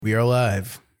We are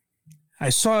live. I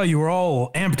saw you were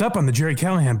all amped up on the Jerry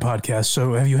Callahan podcast,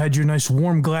 so have you had your nice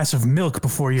warm glass of milk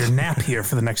before your nap here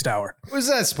for the next hour? What is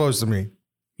that supposed to mean?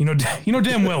 You know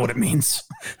damn well what it means.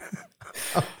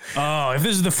 Oh, if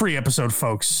this is the free episode,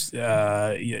 folks,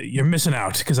 you're missing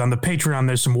out, because on the Patreon,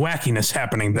 there's some wackiness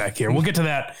happening back here. We'll get to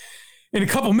that in a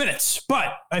couple minutes,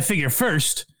 but I figure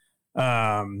first,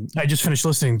 I just finished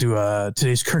listening to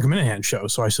today's Kirk Minahan show,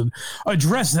 so I should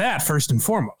address that first and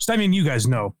foremost. I mean, you guys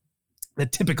know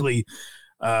that typically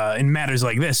in matters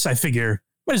like this, I figure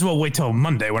might as well wait till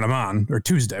Monday when I'm on, or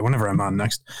Tuesday, whenever I'm on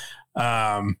next.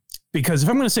 Because if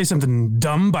I'm going to say something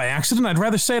dumb by accident, I'd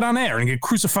rather say it on air and get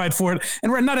crucified for it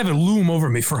and not have it loom over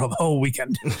me for the whole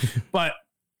weekend. But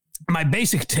my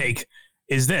basic take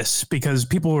is this, because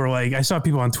people were like, I saw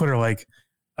people on Twitter like,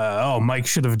 oh, Mike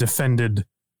should have defended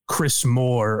Chris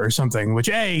Moore or something, which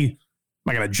am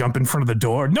I going to jump in front of the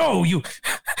door? No, you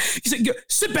said,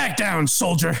 sit back down,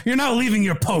 soldier. You're not leaving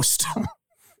your post.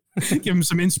 Give him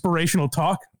some inspirational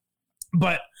talk.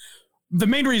 But the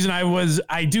main reason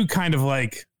I do kind of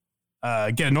like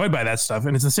get annoyed by that stuff.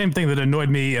 And it's the same thing that annoyed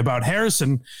me about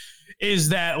Harrison is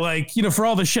that, like, you know, for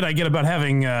all the shit I get about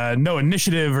having no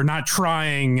initiative or not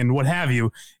trying and what have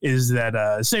you, is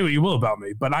that say what you will about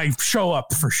me, but I show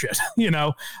up for shit. You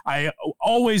know, I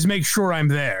always make sure I'm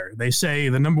there. They say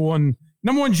the number one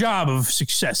job of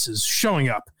success is showing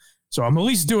up. So I'm at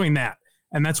least doing that.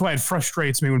 And that's why it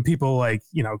frustrates me when people like,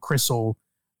 you know, Chris will,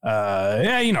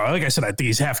 you know, like I said, I think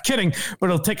he's half kidding, but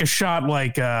he'll take a shot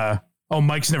like, oh,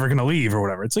 Mike's never going to leave or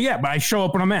whatever. It's like, yeah, but I show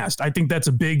up when I'm asked. I think that's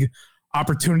a big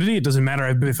opportunity. It doesn't matter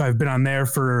if I've been on there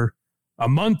for a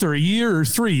month or a year or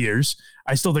 3 years.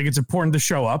 I still think it's important to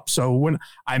show up. So when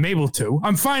I'm able to,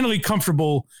 I'm finally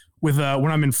comfortable with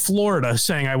when I'm in Florida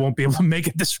saying I won't be able to make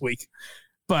it this week.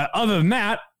 But other than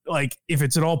that, like, if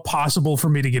it's at all possible for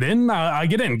me to get in, I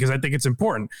get in because I think it's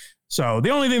important. So the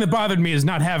only thing that bothered me is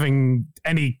not having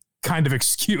any kind of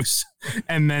excuse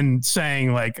and then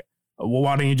saying like, well,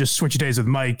 why don't you just switch days with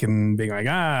Mike, and being like,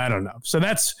 I don't know. So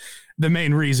that's the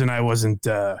main reason I wasn't,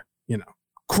 you know,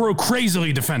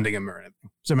 crazily defending him or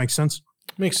anything. Does that make sense?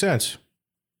 Makes sense.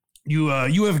 You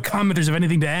have commenters of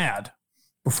anything to add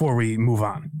before we move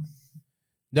on?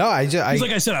 No, like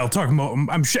I said, I'll talk more.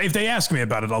 I'm sure if they ask me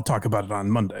about it, I'll talk about it on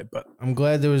Monday. But I'm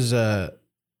glad there was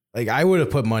like, I would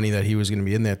have put money that he was going to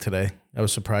be in there today. I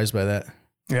was surprised by that.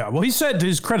 Yeah, well, he said, to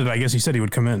his credit, I guess he said he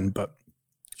would come in, but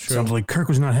True. Sounds like Kirk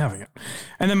was not having it.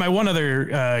 And then my one other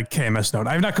KMS note,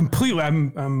 I've not completely,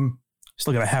 I'm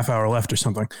still got a half hour left or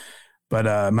something,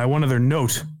 but my one other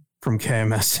note from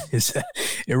KMS is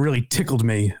it really tickled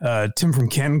me. Tim from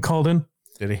Canton called in.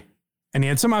 Did he? And he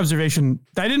had some observation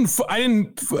that I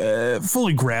didn't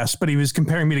fully grasp, but he was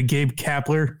comparing me to Gabe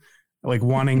Kapler, like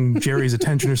wanting Jerry's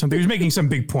attention or something. He was making some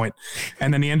big point.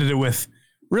 And then he ended it with,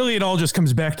 really, it all just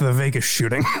comes back to the Vegas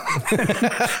shooting.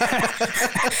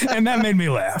 And that made me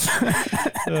laugh.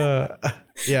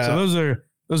 Yeah. So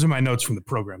those are my notes from the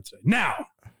program today. Now,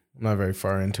 I'm not very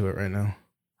far into it right now.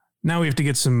 Now we have to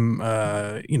get some,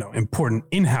 you know, important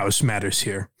in-house matters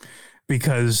here,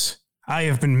 because I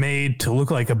have been made to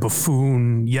look like a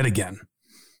buffoon yet again,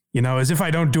 you know, as if I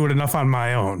don't do it enough on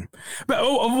my own. But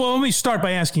well, let me start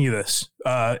by asking you this,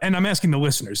 and I'm asking the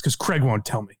listeners because Craig won't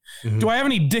tell me. Mm-hmm. Do I have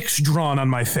any dicks drawn on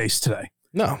my face today?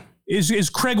 No. Is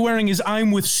Craig wearing his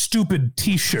 "I'm with stupid"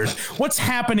 t-shirt? What's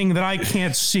happening that I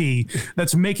can't see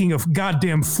that's making a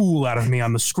goddamn fool out of me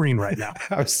on the screen right now?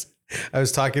 I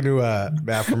was talking to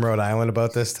Matt from Rhode Island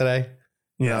about this today.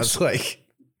 Yeah, I was like,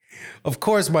 of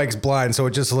course Mike's blind, so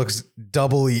it just looks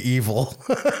doubly evil.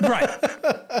 Right.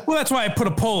 Well, that's why I put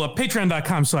a poll up,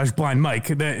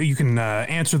 patreon.com/blindmike. That you can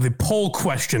answer the poll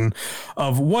question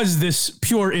of, was this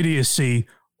pure idiocy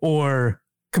or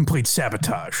complete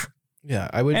sabotage?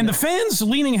 Yeah, I would. And the fans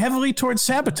leaning heavily towards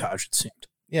sabotage, it seemed.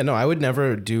 Yeah, no, I would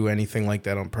never do anything like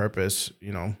that on purpose,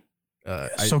 you know.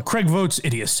 So Craig votes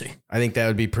idiocy. I think that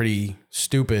would be pretty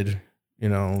stupid, you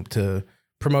know, to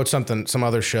promote some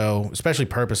other show, especially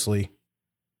purposely.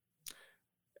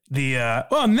 Well,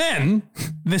 and then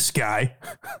this guy,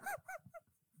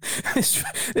 this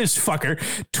fucker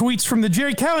tweets from the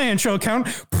Jerry Callahan show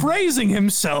account praising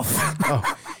himself.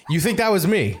 Oh, you think that was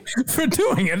me? For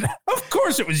doing it? Of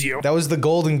course it was you. That was the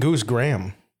Golden Goose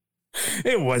Graham.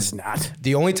 It was not.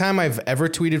 The only time I've ever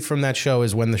tweeted from that show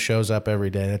is when the show's up every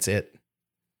day. That's it.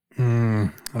 I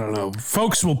don't know.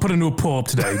 Folks, we'll put a new poll up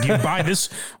today. Do you buy this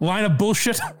line of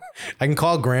bullshit? I can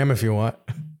call Graham if you want.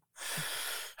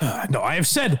 No, I have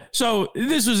said, so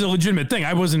this was a legitimate thing.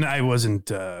 I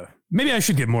wasn't, maybe I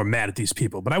should get more mad at these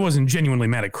people, but I wasn't genuinely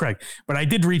mad at Craig. But I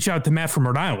did reach out to Matt from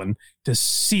Rhode Island to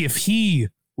see if he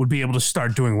would be able to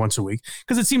start doing once a week.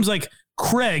 Because it seems like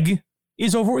Craig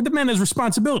is over. The man has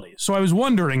responsibility. So I was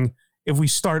wondering if we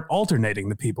start alternating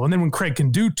the people. And then when Craig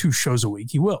can do 2 shows a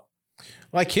week, he will.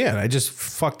 Well, I can. I just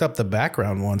fucked up the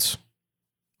background once.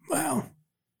 Well,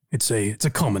 it's a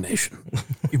culmination.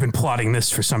 You've been plotting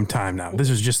this for some time now. This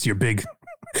was just your big...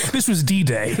 This was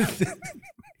D-Day.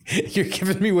 You're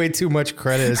giving me way too much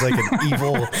credit as like an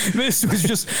evil. This was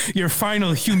just your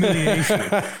final humiliation.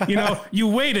 You know, you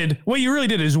waited. What you really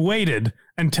did is waited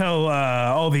until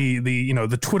all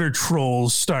the Twitter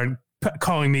trolls start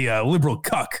calling me a liberal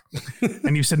cuck.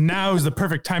 And you said, now is the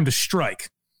perfect time to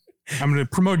strike. I'm going to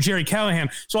promote Jerry Callahan.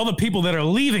 So all the people that are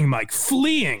leaving Mike,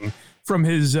 fleeing from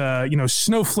his,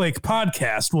 Snowflake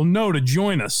podcast will know to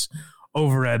join us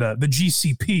over at the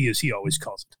GCP, as he always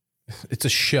calls it. It's a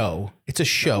show. It's a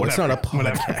show. Whatever. It's not a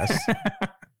podcast.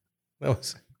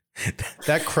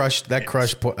 that crushed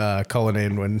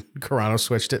Cullinane when Carano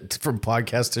switched it from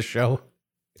podcast to show.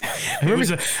 It was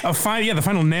the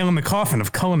final nail in the coffin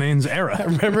of Cullinane's era. I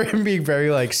remember him being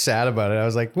very sad about it. I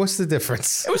was like, "What's the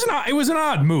difference?" It was an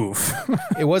odd move.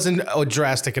 It wasn't a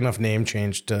drastic enough name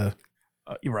change to.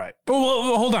 You're right.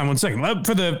 Well, hold on one second.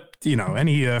 For the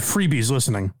any freebies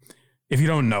listening, if you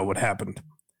don't know what happened,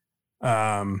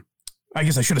 I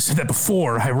guess I should have said that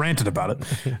before I ranted about it.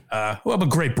 I'm a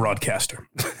great broadcaster.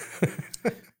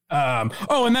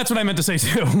 And that's what I meant to say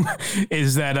too,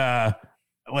 is that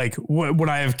would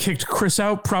I have kicked Chris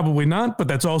out? Probably not, but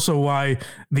that's also why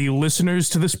the listeners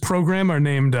to this program are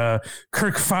named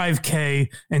Kirk 5K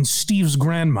and Steve's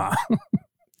grandma.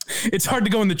 It's hard to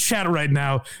go in the chat right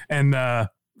now and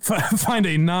find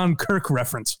a non-Kirk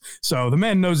reference. So the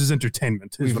man knows his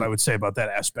entertainment is what I would say about that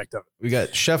aspect of it. We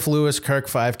got Chef Lewis, Kirk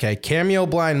 5K, Cameo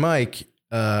Blind Mike,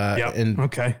 and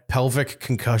pelvic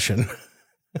concussion.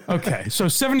 Okay, so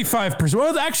 75%.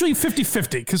 Well, actually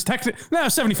 50-50, because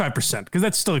 75%, because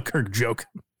that's still a Kirk joke.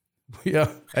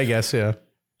 Yeah, I guess, yeah.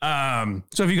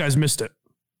 So if you guys missed it,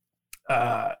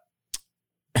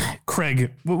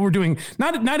 Craig, what we're doing,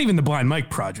 not even the Blind Mike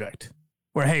project,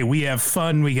 where, hey, we have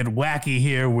fun, we get wacky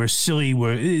here, we're silly,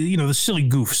 the silly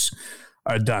goofs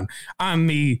are done. On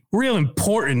the real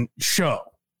important show,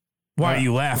 why are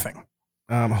you laughing?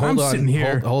 Hold on.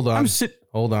 Hold on.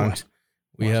 What?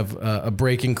 We have a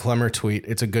breaking Clemmer tweet.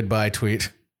 It's a goodbye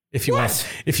tweet. If you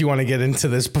want to get into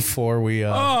this before we.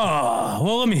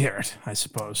 Well, let me hear it, I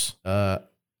suppose.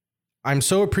 I'm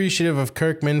so appreciative of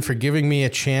Kirkman for giving me a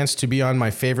chance to be on my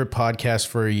favorite podcast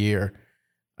for a year.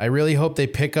 I really hope they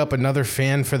pick up another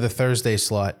fan for the Thursday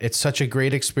slot. It's such a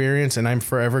great experience, and I'm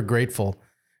forever grateful.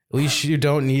 At least you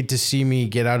don't need to see me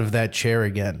get out of that chair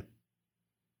again.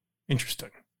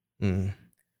 Interesting.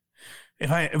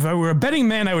 If I were a betting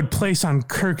man, I would place on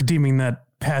Kirk deeming that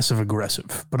passive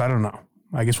aggressive, but I don't know.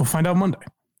 I guess we'll find out Monday.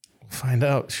 We'll find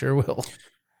out. Sure will.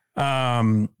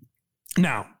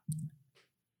 Now,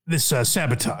 this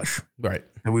Sabotage, right,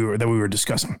 that we were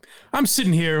discussing. I'm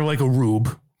sitting here like a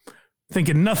rube,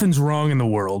 thinking nothing's wrong in the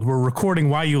world. We're recording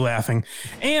Why You Laughing,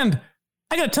 and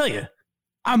I got to tell you,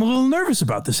 I'm a little nervous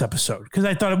about this episode because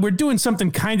I thought we're doing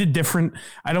something kind of different.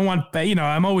 I don't want,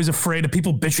 I'm always afraid of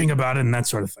people bitching about it and that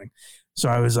sort of thing. So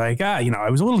I was like, I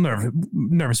was a little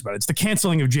nervous about it. It's the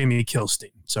canceling of Jamie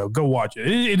Kilstein. So go watch it.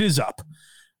 It is up.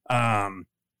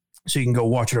 So you can go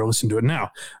watch it or listen to it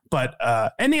now. But,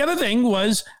 and the other thing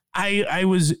was I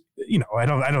was, I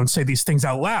don't say these things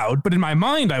out loud, but in my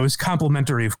mind, I was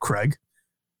complimentary of Craig.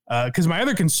 Because my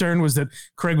other concern was that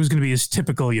Craig was going to be his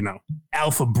typical,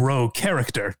 alpha bro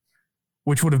character,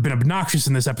 which would have been obnoxious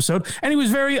in this episode. And he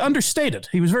was very understated.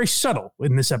 He was very subtle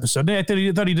in this episode. I thought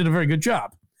he did a very good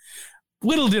job.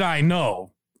 Little did I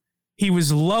know, he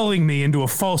was lulling me into a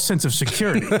false sense of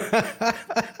security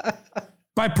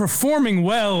by performing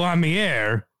well on the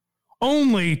air,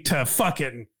 only to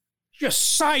fucking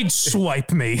just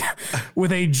sideswipe me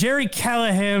with a Jerry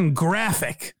Callahan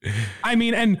graphic. I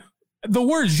mean, and the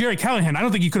words Jerry Callahan, I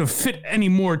don't think you could have fit any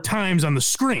more times on the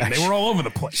screen. They were all over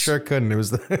the place. Sure couldn't. It was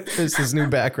his new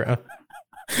background.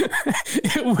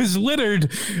 It was littered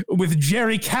with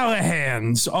Jerry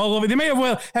Callahans all over. They may have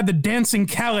well had the dancing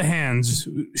Callahans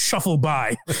shuffle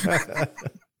by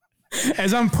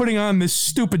as I'm putting on this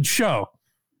stupid show.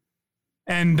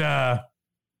 And, thank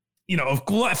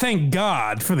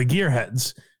God for the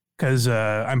gearheads, because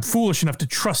I'm foolish enough to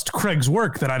trust Craig's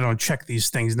work that I don't check these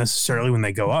things necessarily when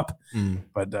they go up.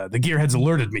 But the gearheads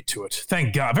alerted me to it.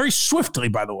 Thank God. Very swiftly,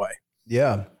 by the way.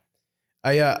 Yeah.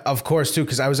 Of course, too,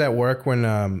 because I was at work when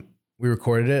we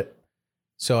recorded it.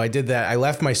 So I did that. I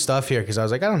left my stuff here because I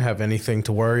was like, I don't have anything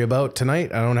to worry about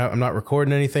tonight. I'm not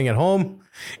recording anything at home.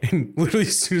 And literally,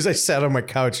 as soon as I sat on my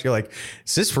couch, you're like,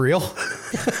 is this real? I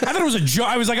thought it was a joke.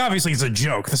 I was like, obviously, it's a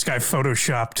joke. This guy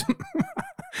photoshopped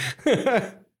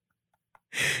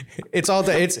It's all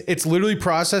it's literally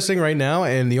processing right now,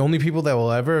 and the only people that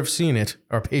will ever have seen it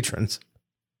are patrons.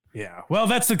 Yeah. Well,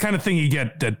 that's the kind of thing you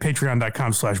get at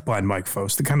patreon.com/blindmike,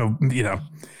 folks. The kind of,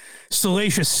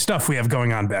 salacious stuff we have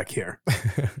going on back here.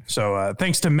 So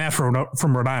thanks to Matt from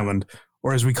Rhode Island,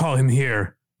 or as we call him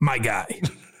here, my guy,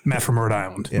 Matt from Rhode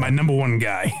Island, my number one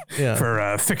guy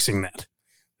for fixing that.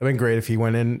 It'd been great if he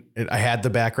went in and I had the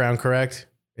background correct.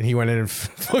 And he went in and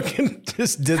fucking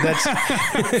just did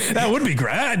that. That would be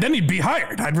great. Then he'd be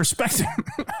hired. I'd respect him.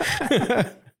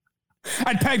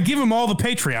 I'd give him all the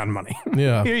Patreon money.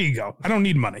 Yeah. Here you go. I don't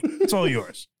need money. It's all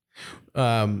yours.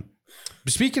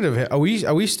 Speaking of it, are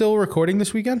we still recording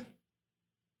this weekend?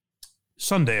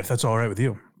 Sunday, if that's all right with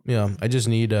you. Yeah. I just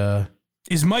need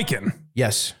Is Mike in?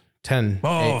 Yes. 10.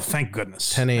 Oh, thank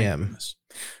goodness. 10 a.m.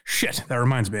 Shit. That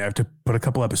reminds me. I have to put a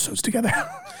couple episodes together.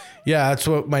 Yeah, that's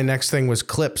what my next thing was,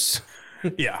 clips.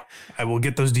 Yeah, I will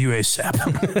get those to you ASAP.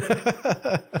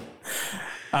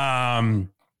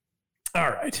 All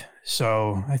right.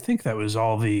 So I think that was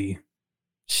all the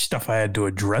stuff I had to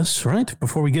address, right?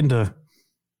 Before we get into,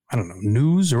 I don't know,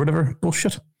 news or whatever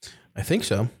bullshit. I think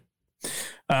so.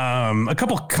 A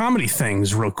couple comedy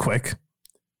things real quick.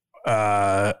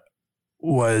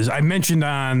 Was I mentioned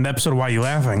on the episode of Why You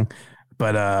Laughing?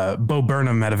 But Bo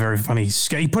Burnham had a very funny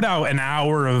sketch. He put out an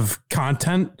hour of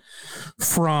content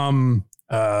from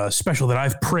a special that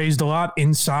I've praised a lot,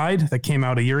 Inside, that came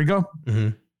out a year ago. Mm-hmm.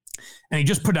 And he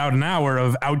just put out an hour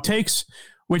of outtakes,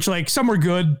 which like some were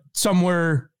good, some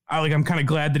were I'm kind of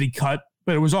glad that he cut,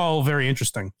 but it was all very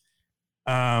interesting.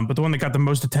 But the one that got the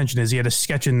most attention is he had a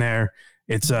sketch in there.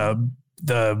 It's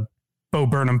the Bo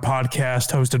Burnham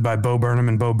podcast hosted by Bo Burnham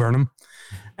and Bo Burnham.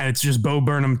 And it's just Bo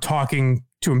Burnham talking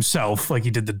to himself, like he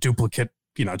did the duplicate,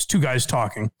 it's two guys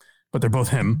talking, but they're both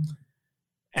him.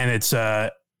 And it's,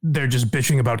 they're just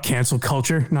bitching about cancel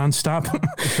culture nonstop.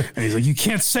 And he's like, you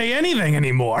can't say anything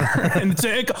anymore. And it's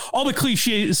all the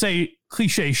cliche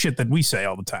shit that we say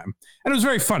all the time. And it was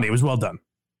very funny. It was well done.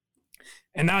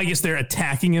 And now I guess they're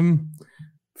attacking him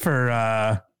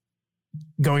for,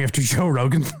 going after Joe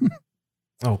Rogan.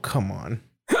 Oh, come on.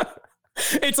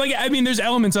 It's like, there's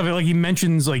elements of it. Like he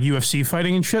mentions like UFC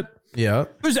fighting and shit. Yeah.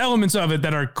 There's elements of it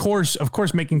that are, of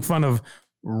course, making fun of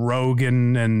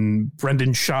Rogan and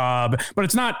Brendan Schaub, but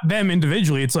it's not them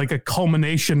individually. It's like a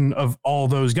culmination of all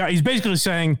those guys. He's basically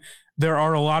saying there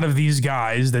are a lot of these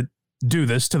guys that do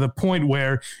this to the point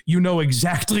where you know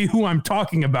exactly who I'm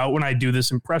talking about when I do this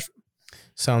impression.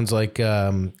 Sounds like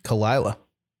Kalila.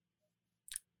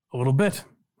 A little bit.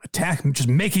 Attack, just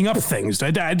making up things.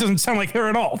 It doesn't sound like her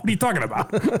at all. What are you talking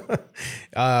about?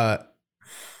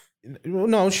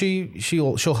 No,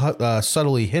 she'll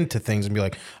subtly hint to things and be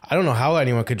like, I don't know how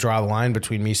anyone could draw the line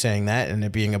between me saying that and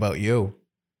it being about you.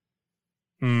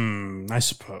 I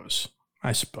suppose.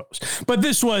 But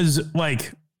this was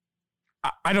like,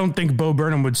 I don't think Bo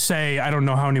Burnham would say, I don't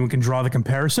know how anyone can draw the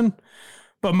comparison.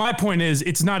 But my point is,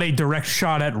 it's not a direct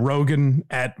shot at Rogan,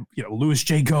 at Louis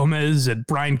J. Gomez, at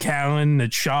Brian Callen,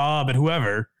 at Schaub, at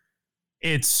whoever.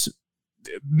 It's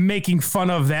making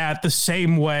fun of that the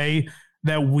same way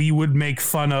that we would make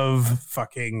fun of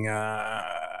fucking I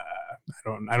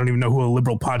don't even know who a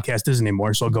liberal podcast is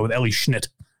anymore, so I'll go with Ellie Schnitt,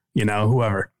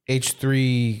 whoever.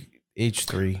 H3.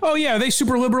 Oh yeah, are they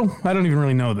super liberal? I don't even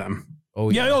really know them. Oh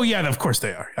yeah. Oh yeah, of course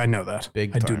they are. I know that.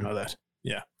 Big I time. do know that.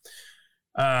 Yeah.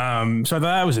 So I thought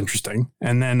that was interesting.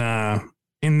 And then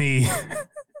in the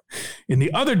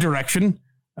other direction,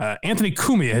 Anthony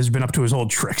Cumia has been up to his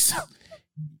old tricks.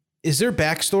 Is there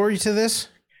backstory to this?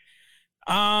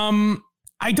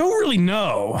 I don't really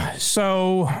know.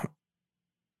 So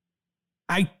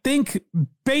I think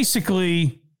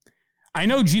basically I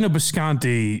know Gino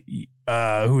Bisconti,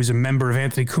 who is a member of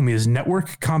Anthony Cumia's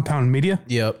network, Compound Media.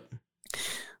 Yep.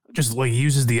 Just like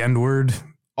uses the N-word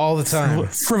all the time,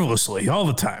 frivolously, all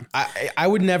the time. I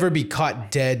would never be caught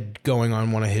dead going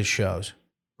on one of his shows.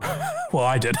 Well,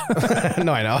 I did.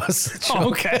 No, I know.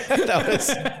 Okay.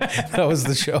 that was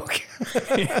the joke.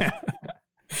 Yeah.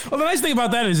 Well, the nice thing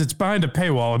about that is it's behind a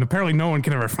paywall, and apparently no one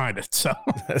can ever find it. So,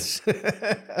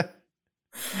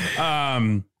 I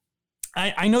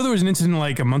know there was an incident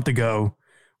like a month ago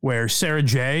where Sarah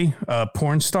J, a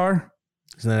porn star,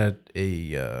 isn't that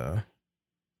a?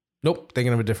 Nope,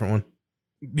 thinking of a different one.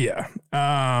 Yeah.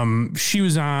 She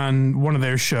was on one of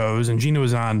their shows, and Gina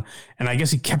was on, and I guess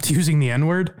he kept using the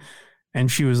N-word. And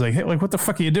she was like, hey, like, what the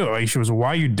fuck are you doing? Like, she was, why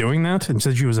are you doing that? And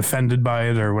said she was offended by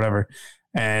it or whatever.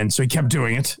 And so he kept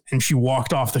doing it, and she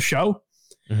walked off the show.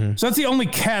 Mm-hmm. So that's the only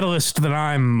catalyst that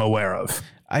I'm aware of.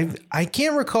 I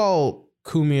can't recall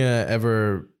Cumia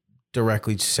ever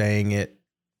directly saying it.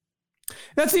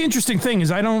 That's the interesting thing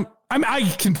is I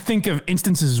can think of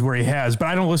instances where he has, but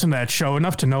I don't listen to that show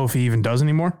enough to know if he even does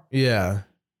anymore. Yeah.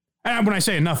 And when I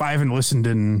say enough, I haven't listened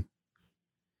in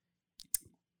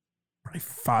probably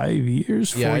 5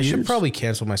 years. Yeah, 4 I years. should probably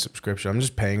cancel my subscription. I'm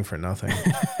just paying for nothing.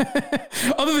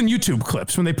 Other than YouTube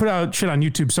clips, when they put out shit on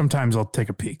YouTube, sometimes I'll take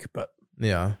a peek. But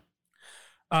yeah.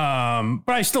 But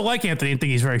I still like Anthony and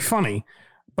think he's very funny.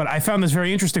 But I found this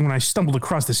very interesting when I stumbled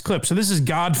across this clip. So this is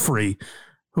Godfrey,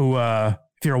 who, if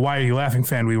you're a Why Are You Laughing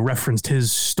fan, we referenced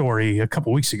his story a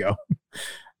couple weeks ago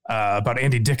about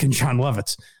Andy Dick and John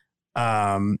Lovitz.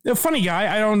 A funny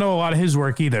guy. I don't know a lot of his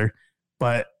work either,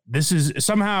 but this is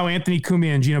somehow Anthony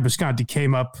Cumia and Gino Bisconti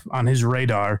came up on his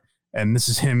radar, and this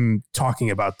is him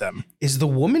talking about them. Is the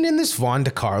woman in this Von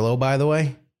DiCarlo, by the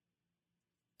way?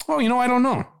 Oh, I don't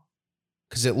know.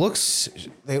 Because it looks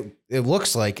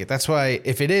like it. That's why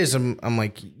if it is, I'm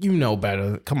like,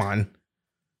 better. Come on.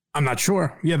 I'm not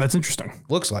sure. Yeah, that's interesting.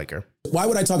 Looks like her. Why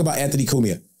would I talk about Anthony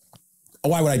Cumia?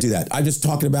 Why would I do that? I'm just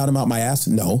talking about him out my ass?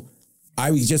 No.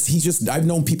 I've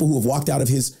known people who have walked out of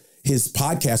his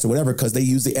podcast or whatever because they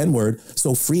use the N-word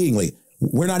so freeingly.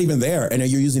 We're not even there, and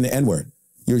you're using the N-word.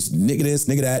 You're nigga this,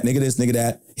 nigga that, nigga this, nigga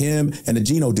that. Him and the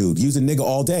Gino dude using nigga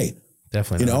all day.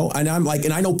 Definitely. And I'm like,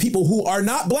 and I know people who are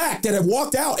not black that have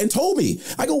walked out and told me.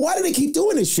 I go, why do they keep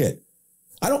doing this shit?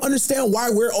 I don't understand why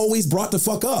we're always brought the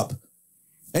fuck up.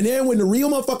 And then when the real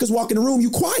motherfuckers walk in the room, you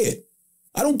quiet.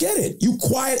 I don't get it. You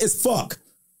quiet as fuck.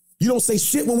 You don't say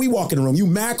shit when we walk in the room. You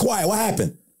mad quiet. What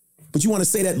happened? But you want to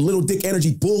say that little dick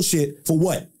energy bullshit for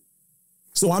what?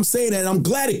 So I'm saying that and I'm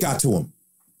glad it got to him.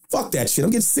 Fuck that shit.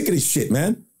 I'm getting sick of this shit,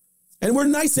 man. And we're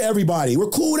nice to everybody. We're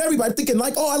cool with everybody. Thinking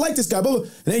like, oh, I like this guy. Blah, blah.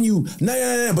 And then you,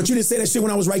 nah. But you didn't say that shit when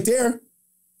I was right there.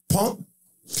 Punk.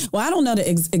 Well, I don't know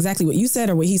exactly what you said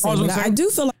or what he said, but I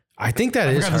do feel like. I think that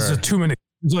is her. This is a 2-minute.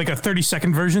 It's like a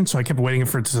 30-second version, so I kept waiting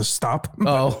for it to stop.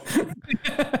 Oh.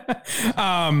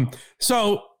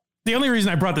 So the only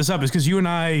reason I brought this up is because you and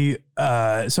I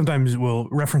sometimes will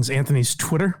reference Anthony's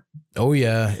Twitter. Oh,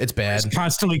 yeah. It's bad. He's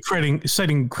constantly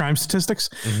citing crime statistics.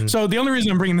 Mm-hmm. So the only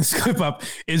reason I'm bringing this clip up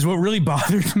is what really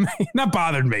bothered me. Not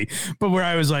bothered me, but where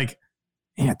I was like,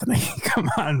 Anthony, come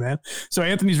on, man. So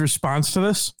Anthony's response to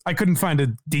this, I couldn't find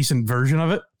a decent version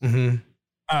of it.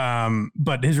 Mm-hmm.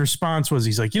 But his response was,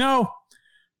 he's like,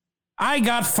 I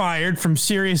got fired from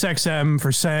SiriusXM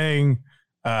for saying,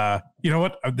 you know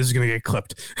what? This is going to get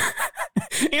clipped.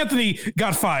 Anthony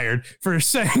got fired for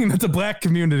saying that the black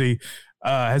community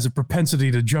has a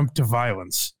propensity to jump to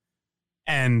violence.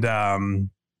 And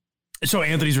so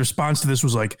Anthony's response to this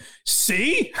was like,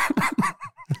 see?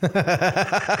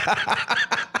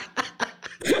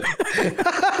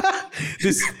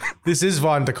 This is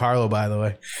Von DiCarlo, by the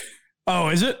way. Oh,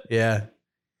 is it? Yeah.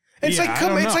 It's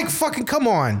like fucking come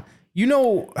on. You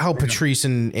know how Patrice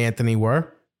and Anthony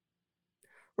were.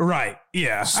 Right.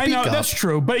 Yeah. Speak I know up. that's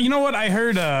true. But you know what? I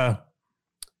heard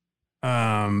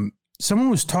someone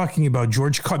was talking about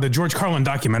the George Carlin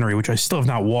documentary, which I still have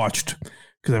not watched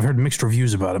because I've heard mixed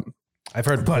reviews about it. I've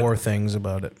heard poor things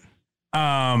about it.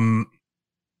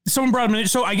 Someone brought him in.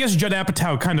 So I guess Judd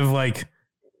Apatow kind of like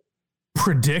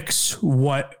predicts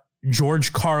what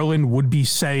George Carlin would be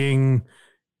saying,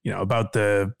 about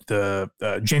the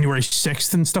January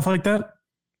 6th and stuff like that.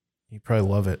 You probably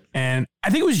love it. And I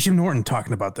think it was Jim Norton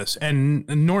talking about this. And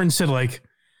Norton said, like,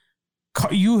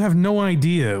 you have no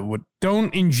idea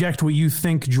don't inject what you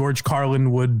think George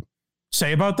Carlin would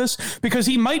say about this, because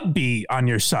he might be on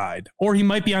your side or he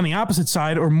might be on the opposite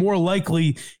side, or more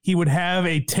likely he would have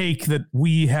a take that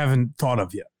we haven't thought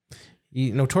of yet.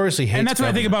 He notoriously hates. And that's what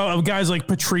I think about guys like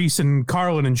Patrice and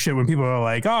Carlin and shit. When people are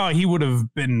like, "Oh, he would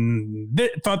have been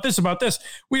thought this about this,"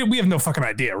 we have no fucking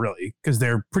idea really, because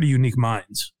they're pretty unique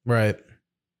minds. Right.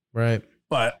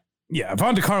 But yeah,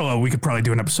 Von DiCarlo, we could probably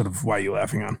do an episode of Why Are You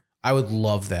Laughing On. I would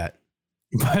love that.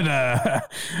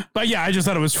 But yeah, I just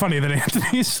thought it was funny that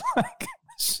Anthony's like,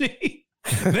 see,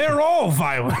 they're all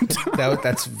violent.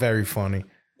 That's very funny.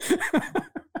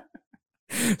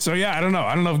 So yeah, I don't know.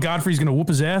 I don't know if Godfrey's going to whoop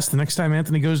his ass the next time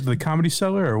Anthony goes to the Comedy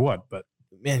Cellar or what. But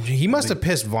man, he must have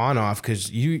pissed Vaughn off, because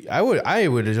I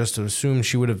would have just assumed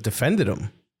she would have defended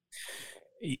him.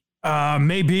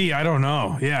 Maybe, I don't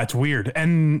know. Yeah, it's weird.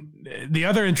 And the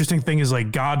other interesting thing is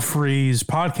like Godfrey's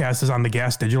podcast is on the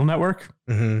Gas Digital Network.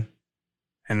 Mm-hmm.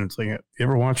 And it's like, you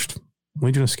ever watched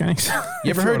Legion of Skanks?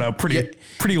 You ever heard it out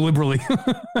pretty liberally?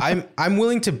 I'm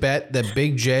willing to bet that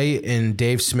Big J and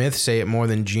Dave Smith say it more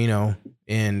than Gino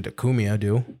and Cumia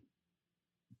do.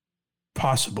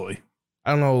 Possibly.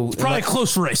 I don't know. It's probably a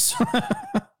close race.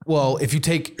 Well, if you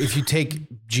take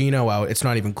Gino out, it's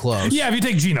not even close. Yeah, if you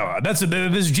take Gino out,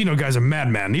 this Gino guy's a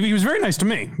madman. He was very nice to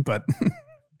me, but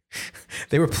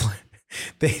They were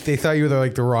they thought you were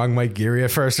like the wrong Mike Geary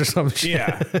at first or something.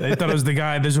 Yeah, they thought it was the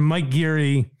guy. There's a Mike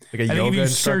Geary. Like a yoga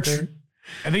instructor.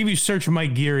 I think if you search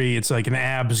Mike Geary, it's like an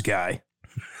abs guy.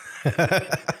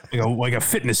 like a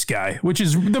fitness guy, which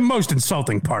is the most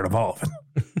insulting part of all of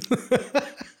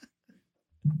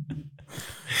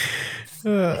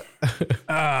it.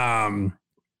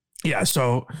 Yeah,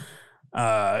 so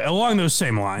along those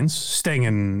same lines, staying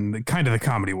in kind of the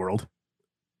comedy world,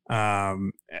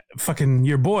 fucking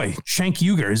your boy Cenk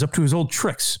Uygur is up to his old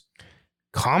tricks.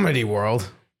 Comedy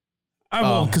world.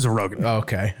 Well, because of Rogan. Oh,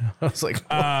 okay. I was like, so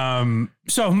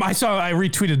I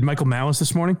retweeted Michael Malice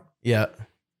this morning. Yeah.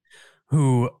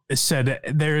 Who said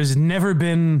there has never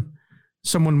been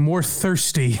someone more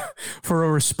thirsty for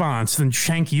a response than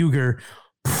Cenk Uygur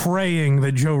praying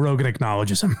that Joe Rogan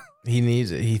acknowledges him. He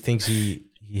needs it. He thinks he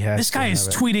has. This guy is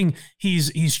tweeting.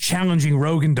 He's challenging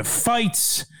Rogan to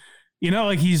fights. You know,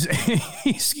 like he's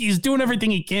doing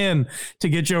everything he can to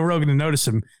get Joe Rogan to notice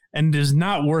him, and it is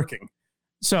not working.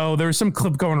 So there's some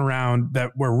clip going around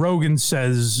where Rogan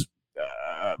says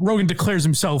Rogan declares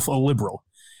himself a liberal,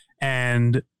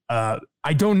 and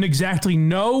I don't exactly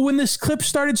know when this clip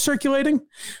started circulating,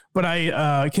 but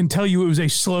I can tell you it was a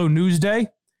slow news day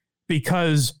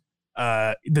because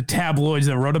the tabloids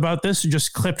that wrote about this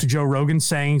just clipped Joe Rogan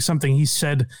saying something he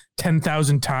said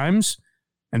 10,000 times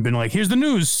and been like, here's the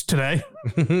news today.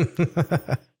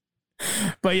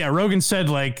 But yeah, Rogan said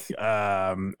like, he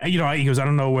goes, I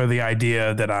don't know where the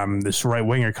idea that I'm this right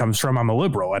winger comes from. I'm a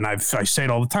liberal. And I say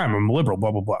it all the time. I'm a liberal,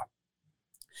 blah, blah, blah.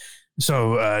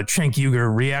 So Cenk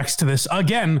Uygur reacts to this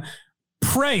again,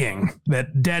 praying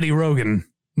that Daddy Rogan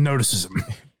notices him.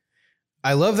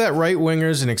 I love that right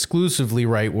wingers and exclusively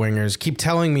right wingers keep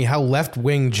telling me how left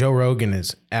wing Joe Rogan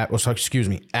is at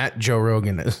Joe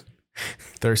Rogan is.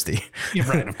 Thirsty. Yeah,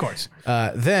 right, of course.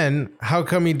 Then how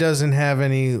come he doesn't have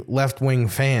any left wing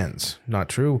fans? Not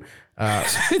true.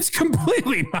 It's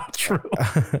completely not true.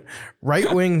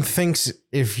 Right wing thinks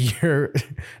if you're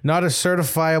not a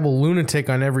certifiable lunatic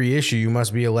on every issue, you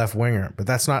must be a left winger, but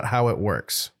that's not how it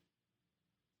works.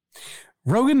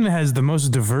 Rogan has the most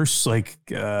diverse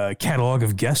catalog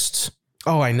of guests.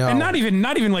 Oh, I know. And not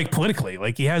even like politically.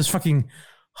 Like he has fucking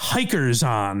hikers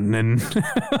on and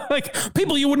like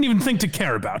people you wouldn't even think to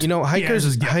care about. You know,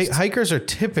 hikers are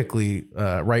typically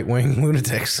right-wing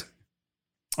lunatics.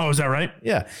 Oh, is that right?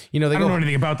 Yeah. You know, I don't know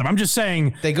anything about them. I'm just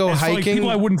saying they go hiking. Like people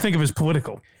I wouldn't think of as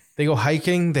political. They go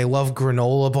hiking. They love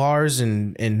granola bars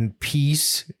and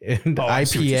peace and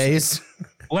IPAs.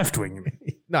 Left wing, you mean?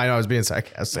 No, I know I was being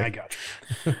sarcastic. I got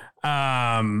you.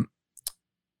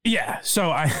 Yeah.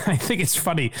 So I think it's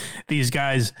funny these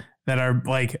guys that are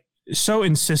like so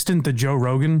insistent that Joe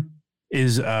Rogan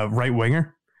is a right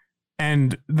winger,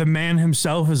 and the man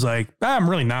himself is like, I'm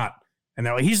really not, and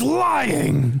they're like, he's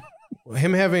lying.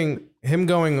 Him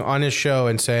going on his show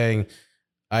and saying,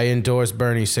 I endorse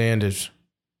Bernie Sanders.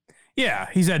 Yeah,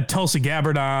 he's had Tulsi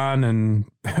Gabbard on and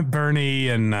Bernie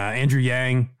and Andrew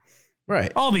Yang.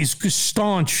 Right. All these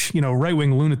staunch,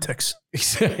 right-wing lunatics.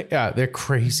 Yeah, they're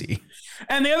crazy.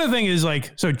 And the other thing is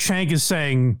like, so Cenk is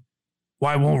saying,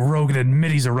 why won't Rogan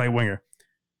admit he's a right-winger?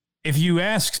 If you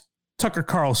ask Tucker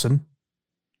Carlson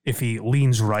if he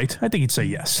leans right, I think he'd say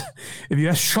yes. If you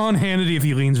ask Sean Hannity if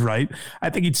he leans right, I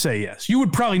think he'd say yes. You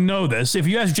would probably know this. If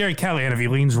you ask Jerry Callahan if he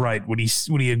leans right, would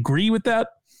he agree with that?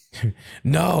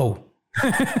 No.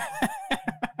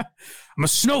 I'm a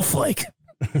snowflake.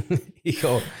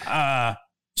 So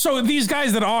these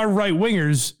guys that are right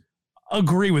wingers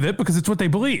agree with it because it's what they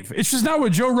believe. It's just not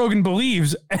what Joe Rogan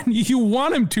believes, and you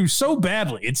want him to so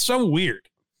badly. It's so weird.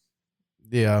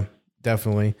 Yeah,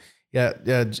 definitely. Yeah.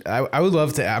 I would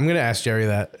love to. I'm gonna ask Jerry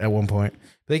that at one point.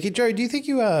 Like, hey, Jerry, do you think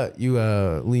you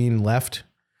lean left?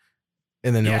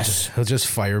 And then he'll just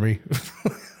fire me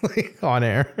on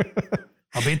air.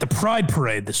 I'll be at the Pride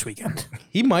Parade this weekend.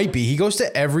 He might be. He goes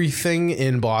to everything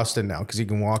in Boston now because he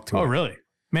can walk to it. Oh, really?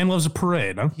 Man loves a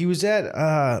parade, huh? He was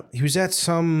at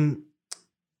some,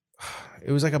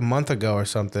 it was like a month ago or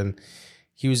something.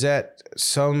 He was at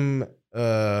some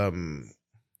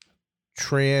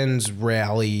trans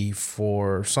rally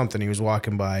for something. He was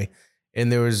walking by and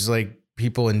there was like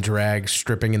people in drag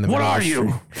stripping in the middle. What are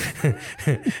you?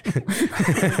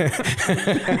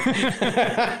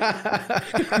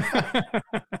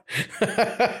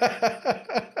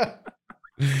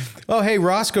 Oh, hey,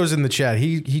 Roscoe's in the chat.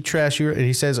 He trashed you and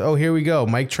he says, oh, here we go.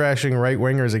 Mike trashing right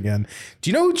wingers again.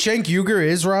 Do you know who Cenk Uygur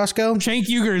is, Roscoe? Cenk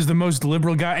Uygur is the most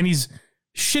liberal guy and he's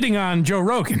shitting on Joe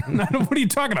Rogan. What are you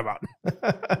talking about?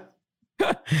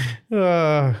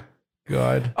 Oh,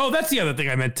 God. Oh, that's the other thing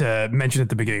I meant to mention at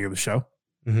the beginning of the show.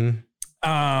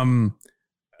 Mm-hmm.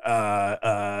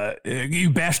 you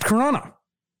bashed Corona.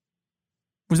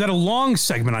 Was that a long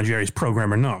segment on Jerry's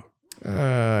program or no?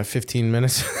 15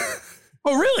 minutes.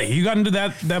 Oh, really? You got into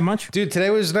that much? Dude, today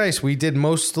was nice. We did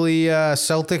mostly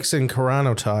Celtics and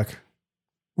Corano talk.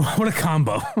 What a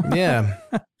combo. Yeah.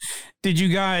 Did you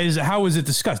guys, how was it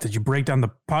discussed? Did you break down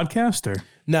the podcast or?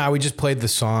 Nah, we just played the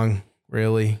song,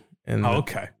 really. And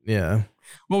okay. Yeah.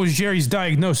 What was Jerry's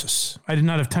diagnosis? I did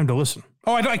not have time to listen.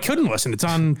 Oh, I couldn't listen. It's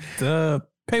on the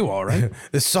paywall, right?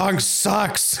 The song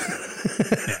sucks.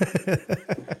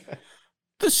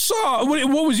 The song,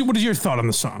 what is your thought on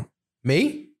the song?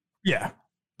 Me? Yeah.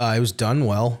 It was done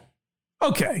well.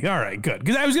 Okay. All right. Good.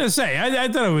 Because I was gonna say, I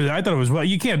thought it was well.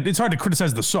 You can't. It's hard to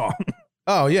criticize the song.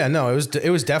 Oh yeah, no, it was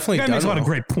definitely That done makes a lot well. of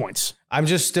great points. I'm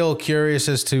just still curious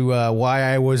as to why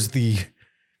I was the.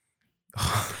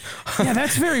 Yeah,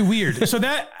 that's very weird. So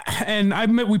that, and I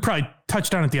admit we probably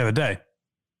touched on it the other day.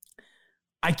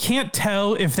 I can't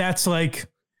tell if that's like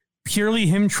purely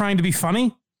him trying to be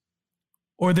funny,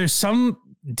 or there's some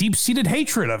deep-seated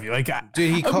hatred of you. Like,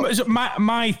 Dude,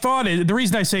 my thought is, the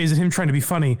reason I say is that him trying to be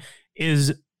funny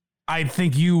is I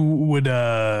think you would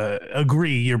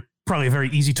agree you're probably a very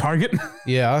easy target.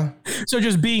 Yeah. So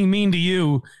just being mean to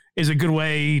you is a good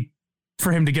way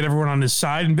for him to get everyone on his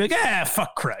side and be like,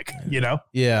 fuck Craig, you know?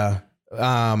 Yeah.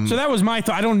 So that was my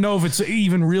thought. I don't know if it's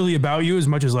even really about you as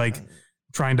much as like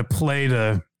trying to play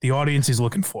to the audience he's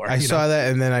looking for. I saw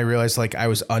that and then I realized like I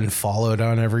was unfollowed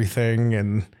on everything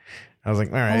and I was like,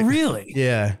 all right. Oh, really?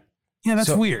 Yeah. Yeah,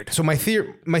 that's weird. So my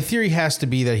theory has to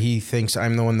be that he thinks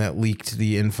I'm the one that leaked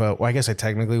the info. Well, I guess I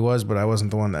technically was, but I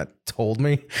wasn't the one that told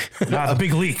me. The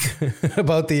big leak.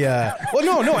 About the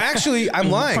well, no, actually I'm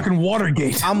lying. Fucking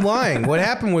Watergate. I'm lying. What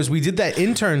happened was we did that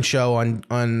intern show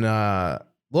on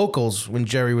Locals when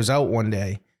Jerry was out one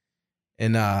day.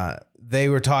 And they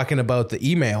were talking about the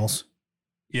emails.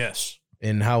 Yes.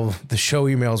 And how the show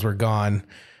emails were gone.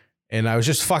 And I was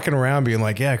just fucking around being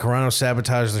like, yeah, Corano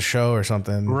sabotaged the show or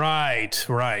something. Right.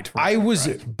 I was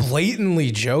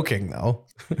blatantly joking though.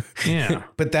 Yeah.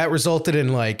 But that resulted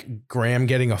in like Graham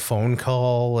getting a phone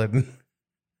call. And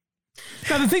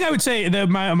now the thing I would say that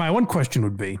my one question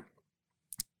would be,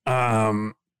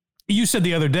 you said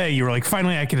the other day, you were like,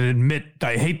 finally I can admit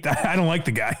I hate that. I don't like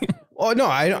the guy. Oh no,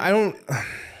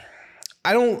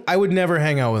 I would never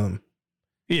hang out with him.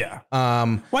 Yeah.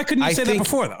 Why couldn't you say that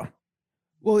before though?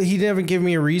 Well, he never gave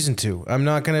me a reason to. I'm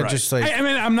not going to just like... I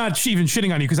mean, I'm not even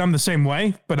shitting on you because I'm the same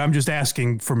way, but I'm just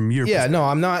asking from your perspective. No,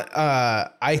 I'm not.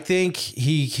 I think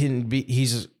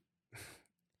he's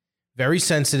very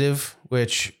sensitive,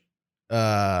 which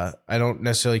I don't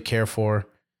necessarily care for.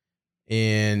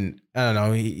 And I don't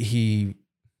know,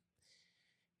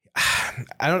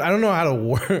 I don't know how to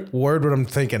word what I'm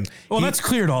thinking. Well, that's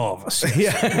clear to all of us.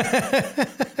 Yeah.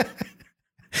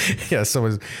 Yeah,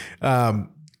 so I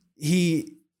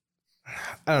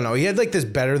don't know. He had like this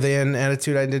better than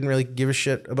attitude I didn't really give a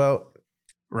shit about.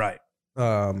 Right.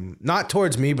 Not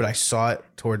towards me, but I saw it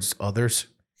towards others.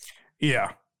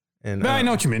 Yeah. And I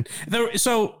know what you mean.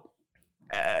 So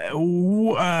that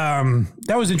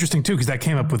was interesting too, because that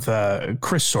came up with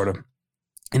Chris sort of.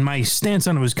 And my stance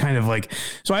on it was kind of like,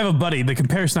 so I have a buddy, the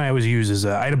comparison I always use is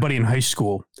I had a buddy in high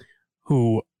school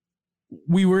who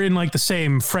we were in like the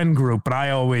same friend group, but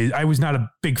I was not a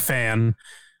big fan.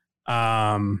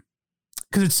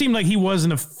 Because it seemed like he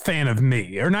wasn't a fan of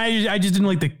me, or I just didn't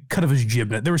like the cut of his jib.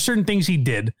 There were certain things he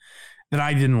did that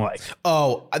I didn't like.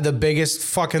 Oh, the biggest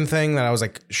fucking thing that I was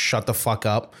like, shut the fuck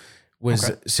up,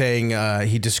 was saying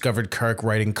he discovered Kirk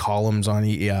writing columns on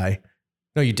EEI.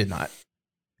 No, you did not.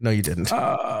 No, you didn't.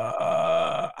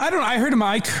 I don't know.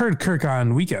 I heard Kirk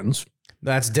on Weekends.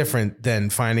 That's different than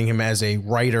finding him as a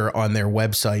writer on their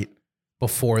website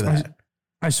before that.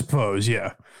 I suppose,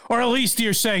 yeah. Or at least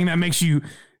you're saying that makes you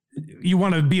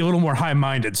want to be a little more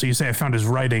high-minded. So you say I found his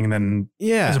writing then,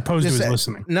 as opposed to his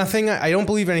listening. Nothing. I don't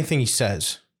believe anything he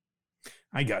says.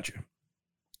 I got you.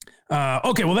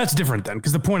 Okay, well, that's different then.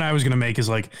 Because the point I was going to make is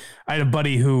like, I had a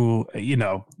buddy who,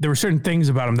 there were certain things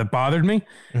about him that bothered me.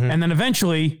 Mm-hmm. And then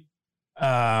eventually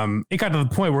it got to the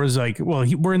point where it's like, well,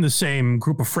 we're in the same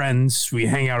group of friends. We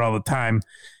hang out all the time.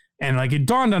 And like, it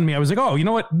dawned on me. I was like, oh, you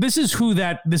know what? This is who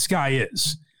this guy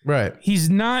is. Right. He's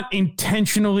not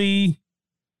intentionally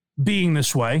being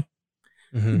this way.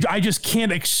 Mm-hmm. I just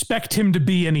can't expect him to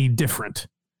be any different.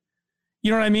 You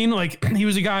know what I mean? Like, he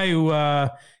was a guy who,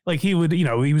 he would,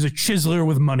 he was a chiseler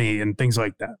with money and things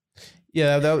like that.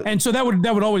 Yeah. And so that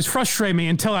would always frustrate me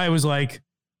until I was like,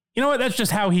 you know what? That's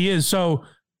just how he is. So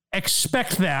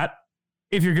expect that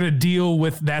if you're going to deal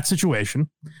with that situation,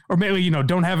 or maybe,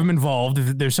 don't have him involved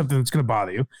if there's something that's going to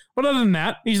bother you. But other than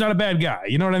that, he's not a bad guy.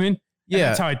 You know what I mean? Yeah.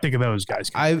 That's how I think of those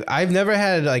guys. I've never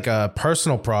had like a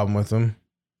personal problem with them.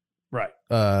 Right.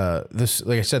 This,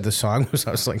 like I said, the song was,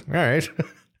 I was like, all right.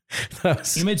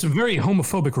 You made some very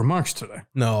homophobic remarks today.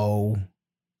 No.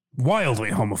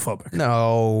 Wildly homophobic.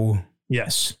 No.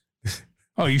 Yes.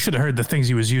 Oh, you should have heard the things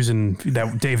he was using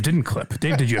that Dave didn't clip.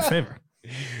 Dave did you a favor.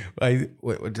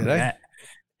 What did I?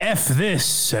 F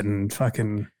this and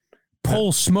fucking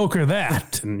pole smoker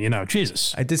that. And,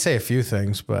 Jesus. I did say a few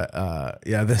things, but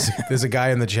yeah, there's a guy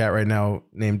in the chat right now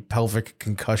named Pelvic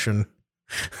Concussion.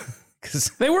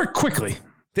 Because they work quickly.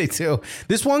 They do.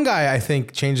 This one guy, I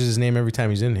think, changes his name every time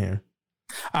he's in here.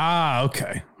 Ah,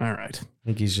 okay. All right. I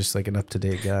think he's just like an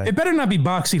up-to-date guy. It better not be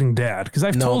Box Eating Dad, because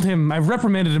I've told him, I've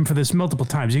reprimanded him for this multiple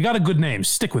times. You got a good name.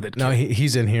 Stick with it. No,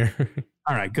 he's in here.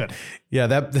 All right, good. Yeah,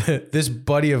 this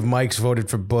buddy of Mike's voted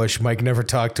for Bush. Mike never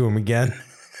talked to him again.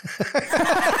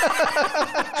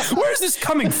 Where's this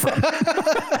coming from?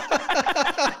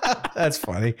 That's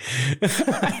funny.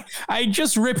 I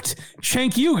just ripped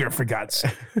Cenk Uygur, for God's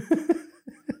sake.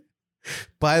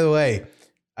 By the way,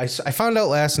 I found out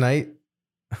last night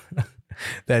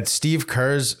that Steve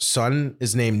Kerr's son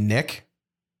is named Nick.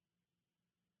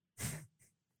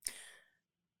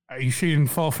 Are you sure you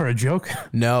didn't fall for a joke?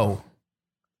 No.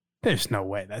 There's no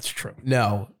way that's true.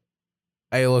 No.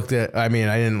 I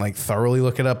didn't like thoroughly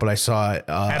look it up, but I saw it.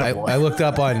 I looked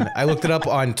it up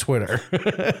on Twitter.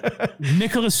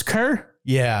 Nicholas Kerr?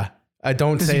 Yeah.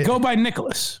 Does he go by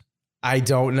Nicholas? I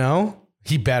don't know.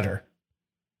 He better.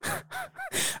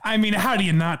 I mean, how do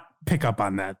you not pick up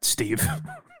on that, Steve?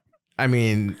 I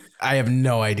mean, I have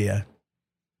no idea.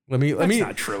 That's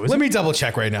not true. Let me double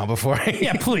check right now before I.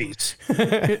 Yeah, please.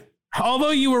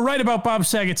 Although you were right about Bob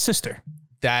Saget's sister.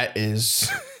 That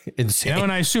is insane.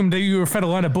 And I assumed that you were fed a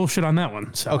lot of bullshit on that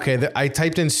one. So. Okay, I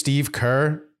typed in Steve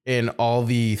Kerr, and all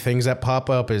the things that pop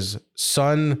up is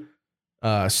son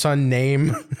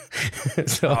name.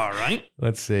 So, all right.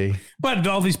 Let's see. But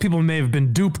all these people may have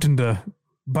been duped into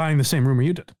buying the same rumor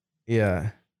you did.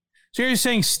 Yeah. So you're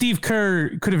saying Steve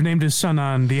Kerr could have named his son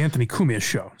on the Anthony Cumia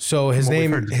show? So his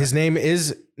name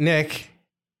is Nick,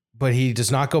 but he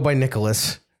does not go by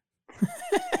Nicholas.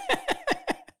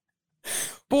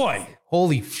 Boy,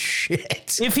 holy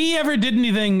shit! If he ever did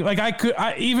anything, like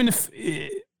even if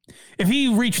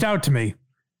he reached out to me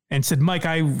and said, "Mike,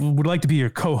 I would like to be your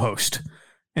co-host,"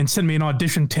 and send me an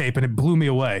audition tape, and it blew me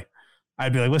away,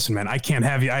 I'd be like, "Listen, man, I can't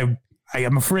have you. I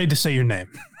am afraid to say your name.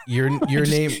 Your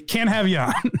name can't have you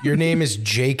on. Your name is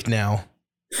Jake now.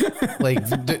 Like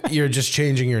you're just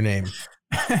changing your name."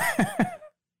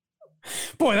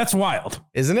 Boy, that's wild,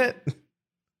 isn't it?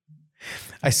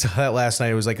 I saw that last night.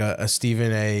 It was like a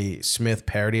Stephen A. Smith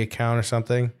parody account or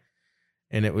something.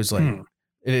 And it was like, and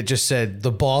it just said,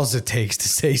 the balls it takes to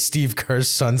say Steve Kerr's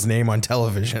son's name on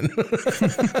television.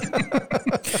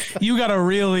 You got to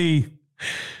really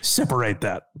separate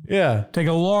that. Yeah. Take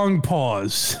a long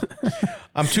pause.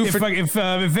 I'm too. If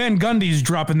Van Gundy's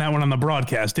dropping that one on the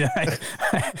broadcast, I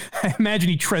imagine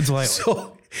he treads lightly.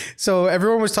 So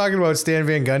everyone was talking about Stan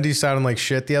Van Gundy sounding like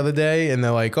shit the other day, and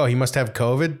they're like, "Oh, he must have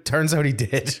COVID." Turns out he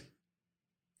did.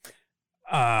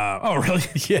 Oh, really?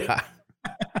 Yeah.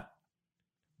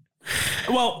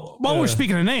 Well, while we're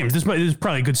speaking of names, this is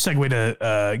probably a good segue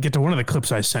to get to one of the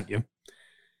clips I sent you.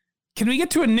 Can we get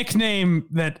to a nickname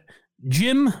that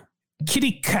Jim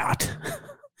Kitty Cott,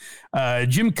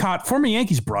 Jim Cott, former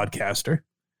Yankees broadcaster,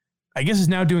 I guess is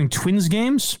now doing Twins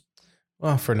games?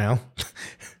 Well, for now.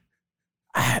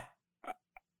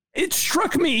 It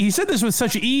struck me. He said this with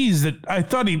such ease that I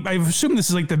assumed this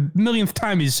is like the millionth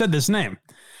time he's said this name.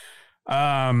 So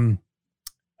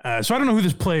I don't know who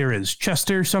this player is.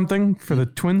 Chester something for the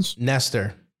Twins?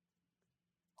 Nestor.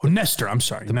 Oh, Nestor. I'm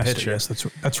sorry. The Nestor. pitcher. Yes,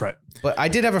 that's right. But I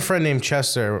did have a friend named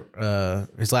Chester.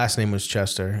 His last name was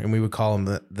Chester, and we would call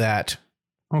him that.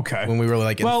 Okay. When we were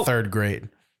like in third grade.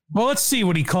 Well, let's see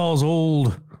what he calls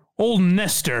old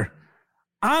Nestor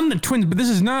on the Twins. But this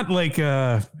is not like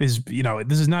this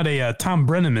is not a Tom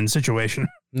Brenneman situation.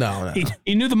 No.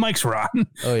 He knew the mics were on.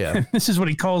 Oh yeah. This is what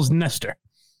he calls Nestor.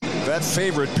 That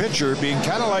favorite pitcher being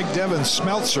kind of like Devin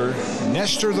Smeltzer,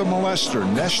 Nestor the Molester,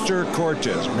 Nestor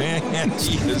Cortez. Man,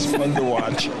 he is fun to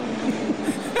watch.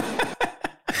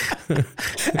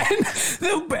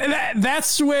 And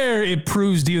that's where it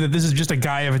proves to you that this is just a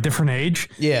guy of a different age.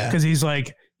 Yeah. Because he's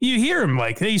like, you hear him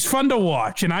like, he's fun to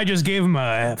watch, and I just gave him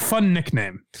a fun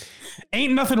nickname.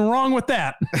 Ain't nothing wrong with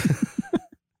that.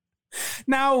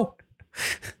 Now,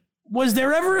 was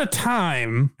there ever a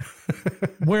time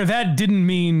where that didn't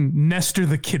mean Nestor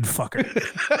the kid fucker?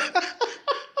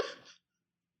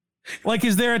 Like,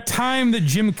 is there a time that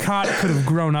Jim Cott could have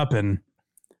grown up in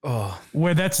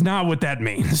where that's not what that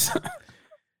means?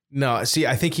 No, see,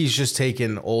 I think he's just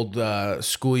taken old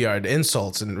schoolyard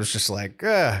insults and was just like,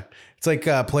 it's like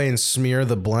playing Smear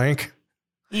the Blank.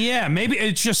 Yeah, maybe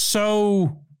it's just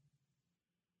so...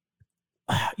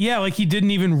 Yeah, like he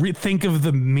didn't even think of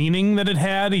the meaning that it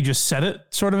had. He just said it,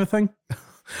 sort of a thing.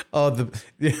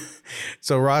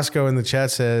 So Roscoe in the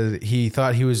chat says he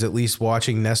thought he was at least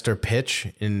watching Nestor pitch,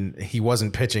 and he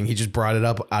wasn't pitching. He just brought it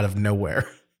up out of nowhere.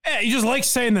 Yeah, he just likes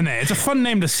saying the name. It's a fun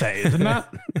name to say, is it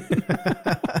not?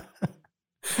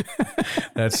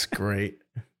 That's great.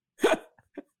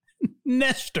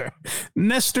 Nestor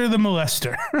the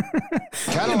Molester.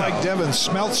 Kind of like Devin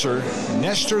Smeltzer,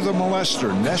 Nestor the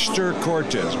Molester, Nestor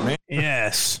Cortez, man.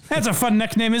 Yes. That's a fun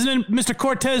nickname, isn't it, Mr.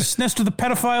 Cortez? Nestor the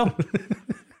pedophile?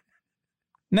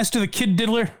 Nestor the kid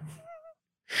diddler?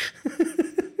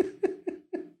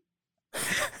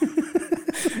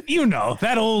 You know,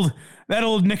 that old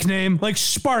nickname, like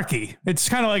Sparky. It's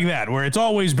kind of like that, where it's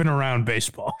always been around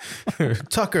baseball.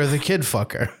 Tucker the kid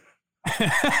fucker.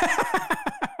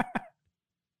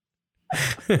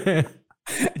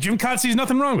 Jim Cott sees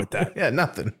nothing wrong with that. Yeah,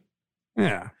 nothing.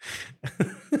 Yeah.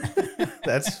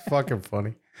 That's fucking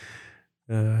funny.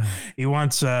 He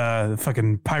wants the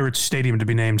fucking Pirates Stadium to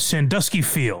be named Sandusky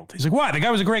Field. He's like, why? The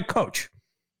guy was a great coach.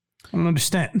 I don't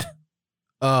understand.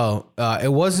 Oh,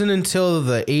 it wasn't until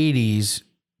the 80s.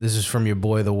 This is from your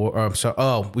boy, the War. I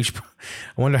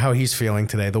wonder how he's feeling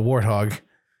today. The Warthog.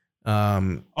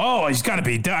 He's got to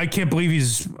be. I can't believe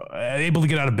he's able to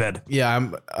get out of bed. Yeah,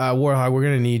 Warthog. We're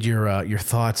gonna need your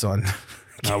thoughts on.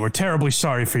 We're terribly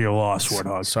sorry for your loss,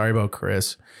 Warthog. Sorry about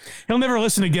Chris. He'll never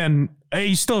listen again.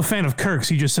 He's still a fan of Kirk's.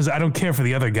 He just says, "I don't care for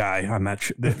the other guy on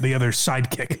that the other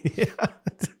sidekick." Yeah.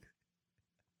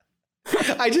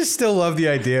 I just still love the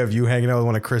idea of you hanging out with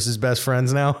one of Chris's best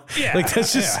friends now. Yeah, like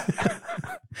that's just. Yeah.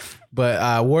 But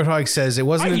Warthog says it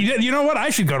wasn't. You know what? I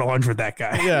should go to lunch with that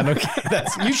guy. Yeah, no,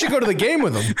 you should go to the game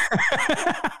with him.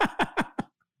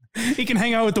 He can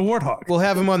hang out with the Warthog. We'll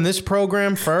have him on this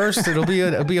program first. It'll be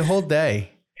a whole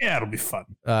day. Yeah, it'll be fun.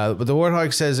 But the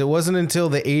Warthog says it wasn't until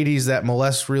the 80s that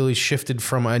molest really shifted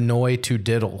from annoy to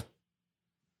diddle.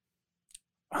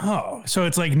 Oh, so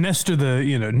it's like Nestor the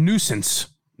nuisance.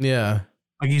 Yeah,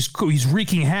 like he's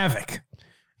wreaking havoc.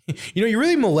 You're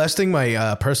really molesting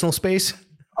my personal space.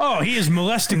 Oh, he is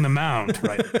molesting the mound,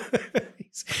 right?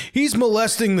 he's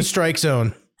molesting the strike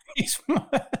zone.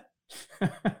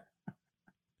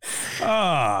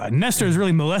 Nestor is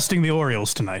really molesting the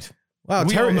Orioles tonight. Wow,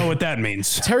 we all know what that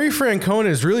means. Terry Francona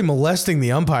is really molesting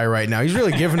the umpire right now. He's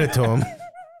really giving it to him.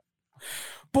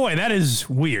 Boy, that is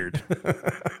weird.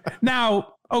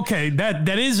 Now, okay,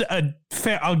 that is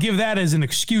I'll give that as an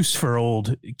excuse for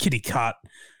old Kitty Cott.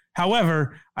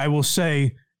 However, I will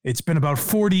say it's been about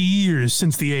 40 years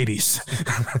since the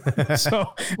 80s.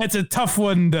 So that's a tough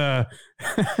one to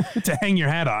hang your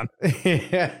hat on.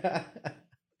 Yeah.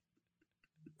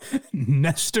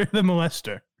 Nestor the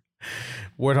Molester.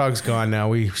 Warthog's gone now.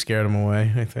 We scared him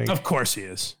away, I think. Of course he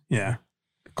is. Yeah.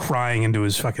 Crying into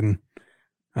his fucking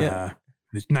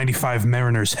his 95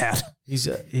 Mariners hat. He's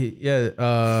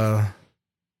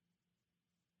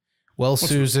well,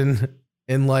 Susan,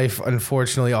 in life,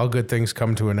 unfortunately, all good things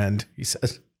come to an end, he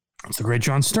says. That's the great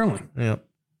John Sterling. Yeah.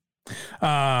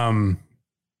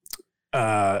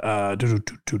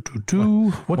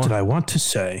 What did I want to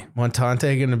say?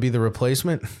 Montante going to be the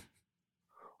replacement?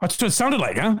 That's what it sounded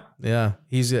like, huh? Yeah.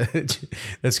 He's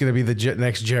that's going to be the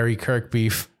next Jerry Kirk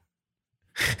beef.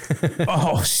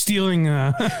 Stealing.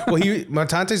 Well,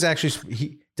 Montante's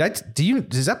actually,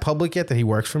 is that public yet that he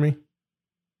works for me?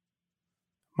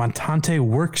 Montante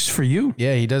works for you?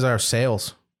 Yeah, he does our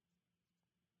sales.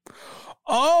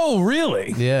 Oh,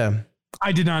 really? Yeah.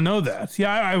 I did not know that.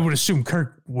 Yeah, I would assume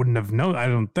Kirk wouldn't have known. I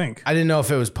don't think. I didn't know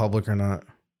if it was public or not.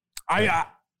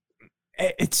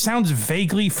 It sounds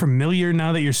vaguely familiar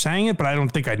now that you're saying it, but I don't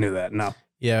think I knew that. No.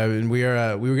 Yeah, and we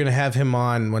were going to have him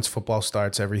on once football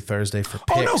starts every Thursday for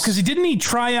picks. Oh no, because didn't he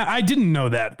try? I didn't know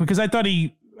that because I thought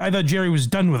Jerry was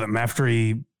done with him after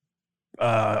he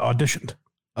auditioned.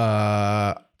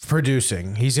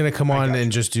 Producing. He's going to come on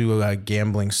and just do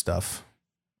gambling stuff.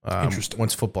 Interesting.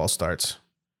 Once football starts.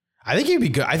 I think he'd be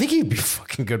good. I think he'd be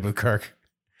fucking good with Kirk.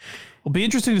 It'll be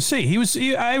interesting to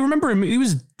see. I remember him. He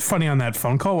was funny on that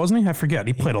phone call, wasn't he? I forget.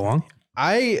 He played along.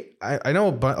 I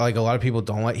know, but like a lot of people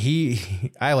don't like.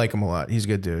 I like him a lot. He's a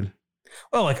good dude.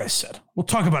 Well, like I said, we'll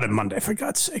talk about it Monday for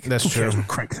God's sake. That's true. Who cares what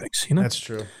Crank thinks, you know? That's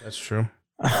true.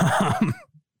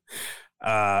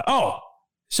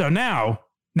 So now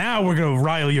we're gonna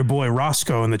rile your boy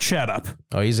Roscoe in the chat up.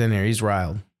 Oh, he's in here. He's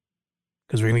riled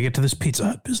because we're gonna get to this Pizza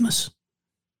Hut business.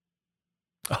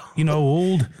 You know,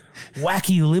 old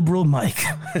wacky liberal Mike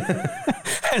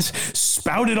has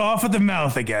spouted off at the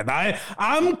mouth again.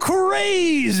 I'm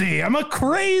crazy. I'm a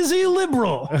crazy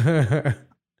liberal.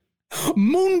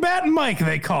 Moonbat Mike,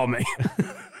 they call me.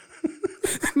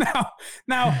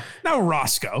 Now,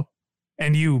 Roscoe,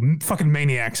 and you fucking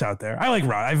maniacs out there. I like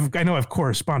Rod. I know I've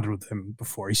corresponded with him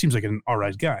before. He seems like an all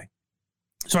right guy.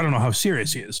 So I don't know how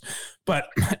serious he is, but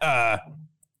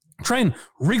try and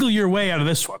wriggle your way out of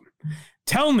this one.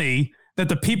 Tell me that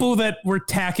the people that were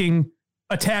attacking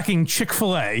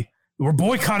Chick-fil-A were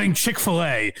boycotting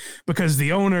Chick-fil-A because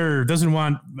the owner doesn't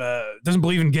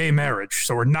believe in gay marriage,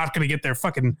 so we're not going to get their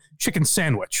fucking chicken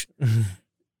sandwich. Mm-hmm.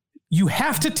 You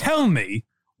have to tell me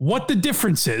what the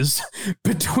difference is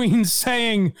between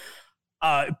saying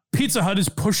Pizza Hut is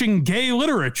pushing gay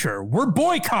literature. We're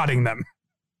boycotting them.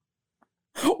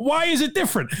 Why is it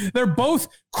different? They're both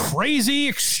crazy,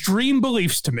 extreme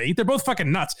beliefs to me. They're both fucking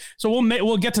nuts. So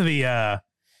we'll get to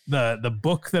the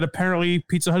book that apparently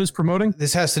Pizza Hut is promoting.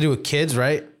 This has to do with kids,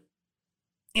 right?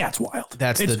 Yeah, it's wild.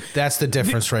 That's the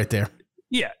difference right there.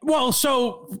 Yeah. Well,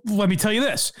 so let me tell you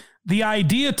this. The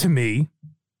idea to me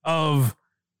of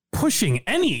pushing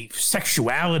any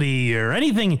sexuality or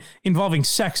anything involving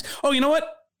sex. Oh, you know what?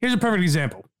 Here's a perfect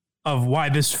example of why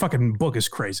this fucking book is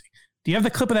crazy. Do you have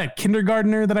the clip of that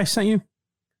kindergartner that I sent you?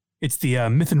 It's the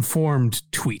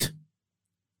myth-informed tweet.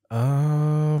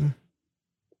 I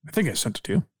think I sent it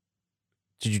to you.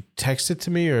 Did you text it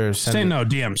to me or send it? No,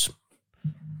 DMs.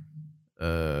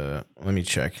 Let me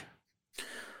check.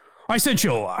 I sent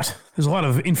you a lot. There's a lot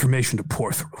of information to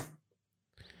pour through.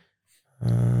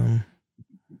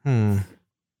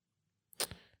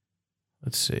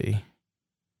 Let's see.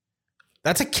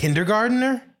 That's a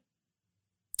kindergartner?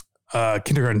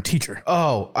 Kindergarten teacher.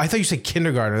 Oh, I thought you said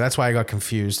kindergartner. That's why I got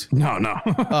confused. No.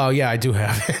 Oh, yeah, I do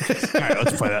have it. All right,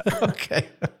 let's play that. Okay.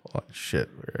 Oh, shit.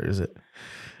 Where is it?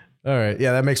 All right.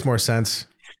 Yeah, that makes more sense.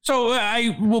 So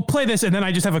I will play this, and then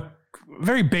I just have a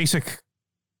very basic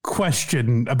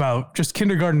question about just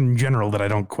kindergarten in general that I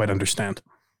don't quite understand.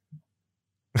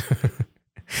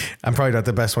 I'm probably not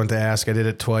the best one to ask. I did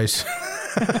it twice.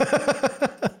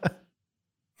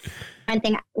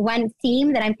 One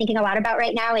theme that I'm thinking a lot about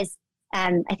right now is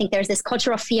I think there's this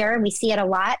cultural fear. We see it a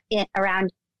lot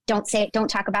around don't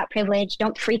talk about privilege,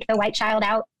 don't freak the white child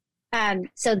out.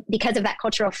 So because of that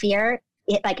cultural fear,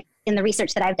 like in the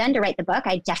research that I've done to write the book,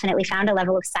 I definitely found a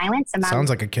level of silence among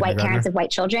white parents of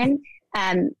white children.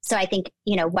 So I think,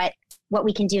 what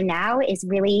we can do now is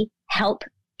really help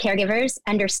caregivers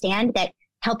understand that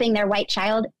helping their white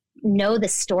child know the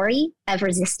story of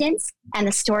resistance and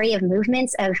the story of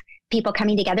movements of people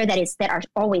coming together that are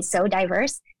always so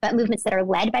diverse, but movements that are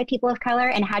led by people of color.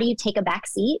 And how do you take a back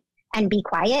seat and be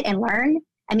quiet and learn?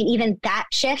 I mean, even that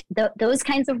shift, those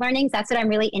kinds of learnings, that's what I'm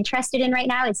really interested in right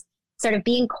now, is sort of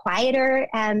being quieter,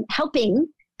 helping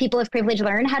people of privilege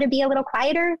learn how to be a little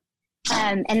quieter.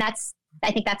 And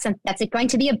I think that's going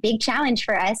to be a big challenge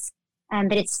for us.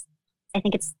 But I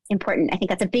think it's important. I think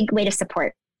that's a big way to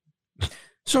support.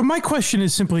 So my question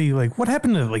is simply like, what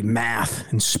happened to like math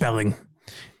and spelling?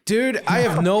 Dude, I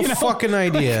have no fucking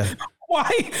idea. Why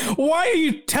are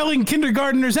you telling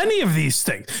kindergartners any of these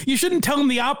things? You shouldn't tell them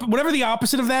whatever the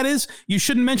opposite of that is. You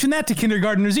shouldn't mention that to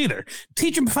kindergartners either.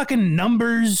 Teach them fucking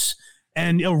numbers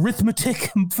and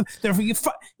arithmetic.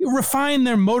 Refine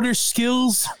their motor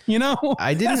skills.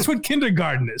 That's what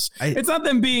kindergarten is. It's not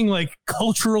them being like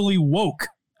culturally woke.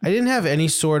 I didn't have any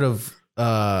sort of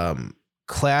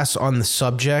class on the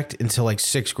subject until like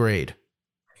 6th grade.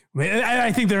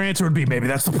 I think their answer would be maybe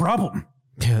that's the problem.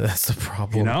 Yeah, that's the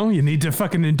problem. You need to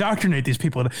fucking indoctrinate these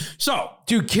people. So,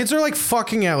 dude, kids are like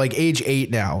fucking at like age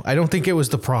 8 now. I don't think it was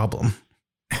the problem.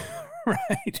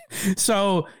 Right.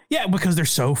 So, yeah, because they're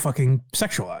so fucking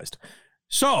sexualized.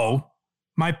 So,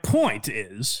 my point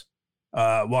is,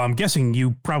 I'm guessing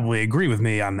you probably agree with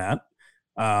me on that.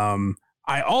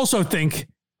 I also think,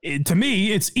 to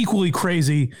me, it's equally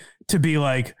crazy to be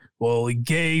like, well,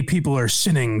 gay people are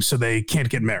sinning, so they can't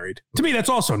get married. To me, that's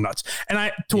also nuts. And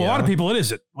a lot of people, it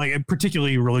isn't. Like,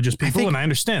 particularly religious people, and I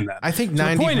understand that. I think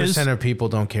 90% of people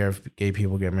don't care if gay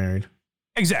people get married.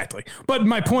 Exactly. But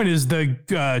my point is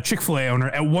the Chick-fil-A owner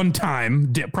at one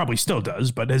time, probably still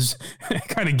does, but has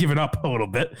kind of given up a little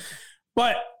bit.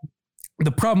 But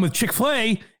the problem with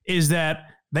Chick-fil-A is that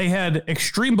they had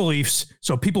extreme beliefs,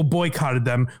 so people boycotted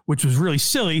them, which was really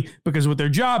silly because what their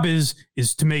job is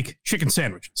to make chicken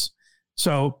sandwiches.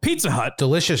 So Pizza Hut...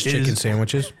 Delicious chicken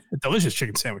sandwiches.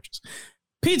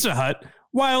 Pizza Hut,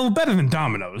 while better than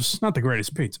Domino's, not the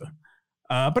greatest pizza,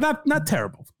 but not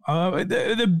terrible.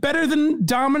 They're better than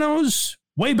Domino's,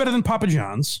 way better than Papa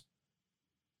John's.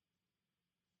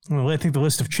 Well, I think the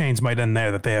list of chains might end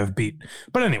there that they have beat.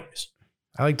 But anyways.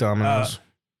 I like Domino's.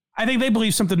 I think they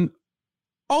believe something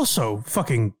also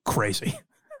fucking crazy.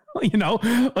 You know,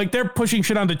 like they're pushing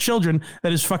shit onto children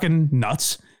that is fucking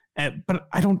nuts. But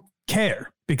I don't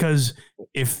care, because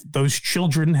if those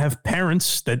children have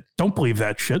parents that don't believe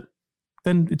that shit,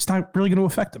 then it's not really going to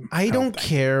affect them. I don't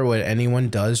care what anyone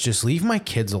does. Just leave my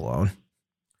kids alone.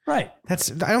 Right. I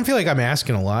don't feel like I'm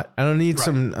asking a lot. I don't need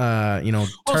some,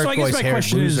 turquoise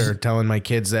haired loser telling my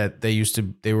kids that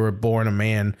they were born a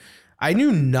man. I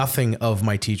knew nothing of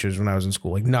my teachers when I was in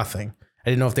school, like nothing. I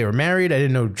didn't know if they were married. I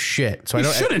didn't know shit. So I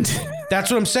shouldn't.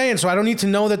 That's what I'm saying. So I don't need to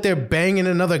know that they're banging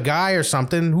another guy or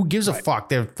something. Who gives a fuck?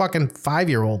 They're fucking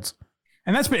 5-year-olds.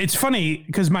 And it's funny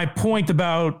because my point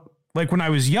about like when I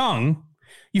was young,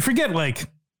 you forget like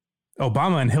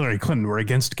Obama and Hillary Clinton were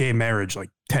against gay marriage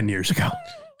like 10 years ago.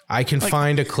 I can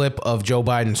find a clip of Joe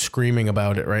Biden screaming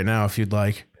about it right now if you'd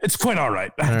like. It's quite all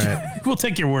right. All right. We'll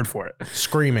take your word for it.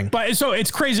 Screaming. But so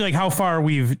it's crazy like how far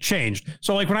we've changed.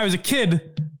 So like when I was a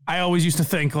kid, I always used to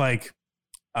think like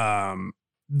the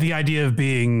idea of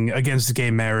being against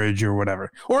gay marriage or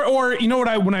whatever. Or you know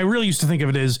what when I really used to think of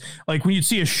it is like when you'd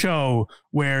see a show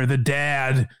where the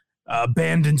dad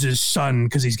abandons his son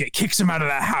because he's gay, kicks him out of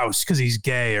the house because he's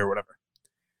gay or whatever.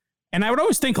 And I would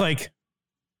always think like,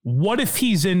 what if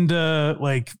he's into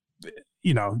like,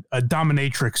 you know, a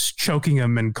dominatrix choking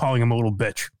him and calling him a little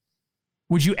bitch?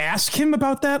 Would you ask him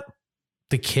about that?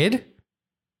 The kid?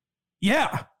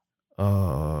 Yeah.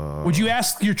 Would you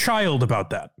ask your child about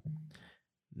that?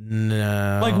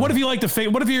 No. Like, what if you like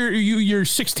what if your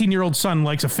 16-year-old son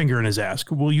likes a finger in his ass?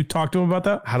 Will you talk to him about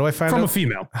that? How do I find out? From a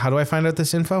female. How do I find out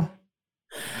this info?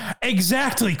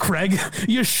 Exactly, Craig.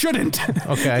 You shouldn't.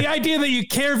 Okay. The idea that you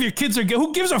care if your kids are gay,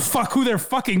 who gives a fuck who they're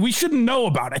fucking? We shouldn't know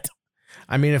about it.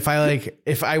 I mean, if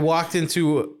I walked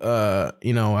into,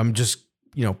 I'm just,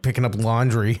 picking up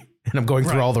laundry and I'm going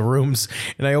through all the rooms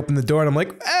and I open the door and I'm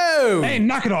like, oh, hey,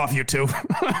 knock it off, you two.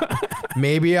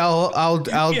 Maybe I'd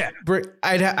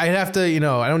have to,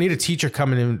 I don't need a teacher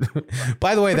coming in.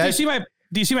 By the way, do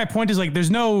you see my point is like,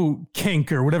 there's no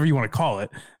kink or whatever you want to call it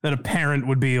that a parent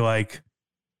would be like,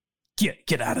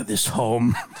 get out of this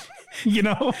home.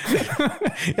 Yeah,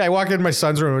 I walked into my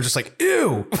son's room and was just like,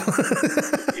 ew.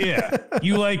 Yeah.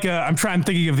 You like, I'm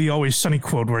thinking of the Always Sunny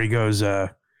quote where he goes,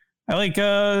 I like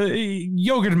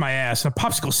yogurt in my ass and a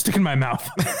popsicle stick in my mouth.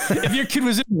 If your kid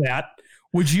was into that,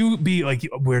 would you be like,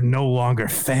 we're no longer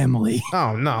family?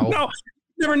 Oh, no. No, you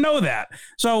never know that.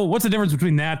 So what's the difference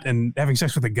between that and having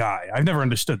sex with a guy? I've never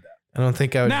understood that. I don't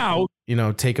think I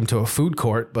would, take him to a food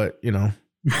court, but,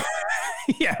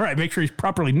 Yeah, right. Make sure he's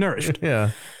properly nourished. Yeah.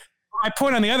 My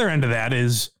point on the other end of that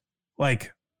is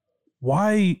like,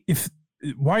 why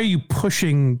are you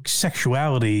pushing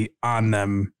sexuality on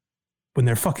them when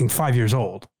they're fucking 5 years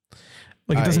old?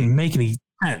 Like it doesn't make any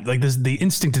sense. Like the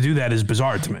instinct to do that is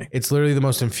bizarre to me. It's literally the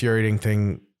most infuriating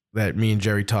thing that me and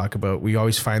Jerry talk about. We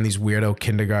always find these weirdo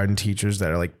kindergarten teachers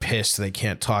that are like pissed they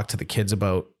can't talk to the kids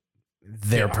about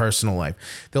their personal life.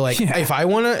 They're like, if I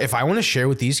want to share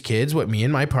with these kids what me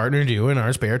and my partner do in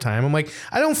our spare time, I'm like,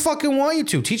 I don't fucking want you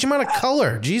to. Teach them how to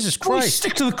color. Jesus Christ.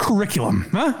 Stick to the curriculum.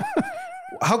 Huh?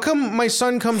 How come my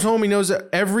son comes home, he knows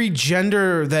every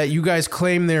gender that you guys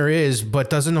claim there is, but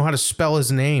doesn't know how to spell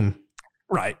his name?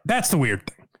 Right. That's the weird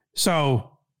thing.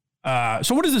 So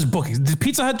what is this book? Did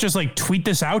Pizza Hut just like tweet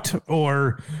this out,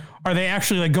 or are they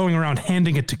actually like going around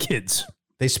handing it to kids?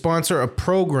 They sponsor a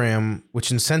program which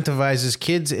incentivizes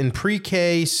kids in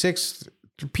pre-K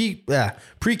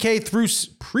through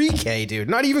pre-K, dude.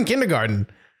 Not even kindergarten.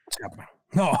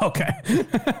 Oh, okay.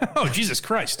 Oh, Jesus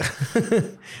Christ.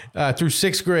 Through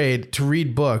sixth grade to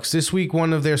read books. This week,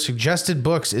 one of their suggested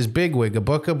books is Bigwig, a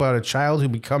book about a child who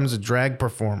becomes a drag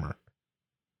performer.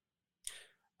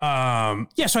 So I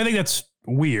think that's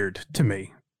weird to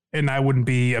me, and I wouldn't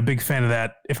be a big fan of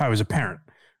that if I was a parent.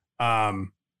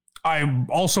 I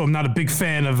also am not a big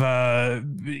fan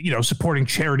of, supporting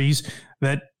charities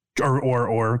that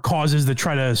or causes that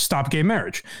try to stop gay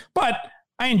marriage. But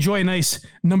I enjoy a nice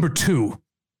number 2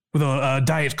 with a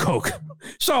Diet Coke.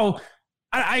 So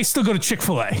I still go to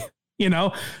Chick-fil-A,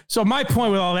 So my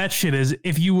point with all that shit is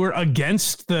if you were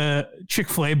against the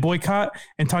Chick-fil-A boycott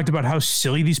and talked about how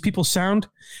silly these people sound,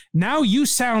 now you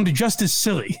sound just as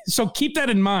silly. So keep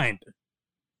that in mind.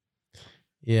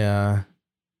 Yeah.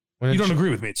 You don't agree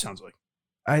with me, it sounds like.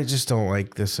 I just don't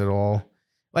like this at all.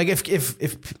 Like if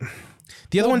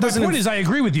the other one doesn't. My point is I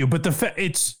agree with you, but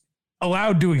it's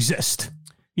allowed to exist,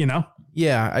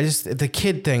 Yeah, the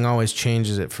kid thing always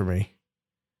changes it for me.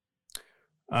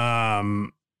 I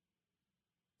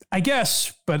I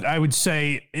guess, but I would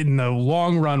say in the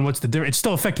long run, what's the difference? It's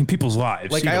still affecting people's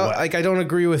lives. I don't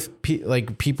agree with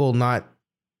people not,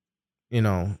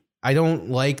 I don't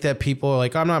like that people are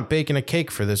like, I'm not baking a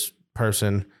cake for this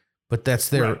person, but that's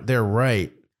their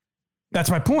right. That's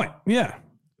my point. Yeah.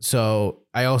 So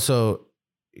I also,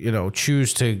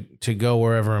 choose to go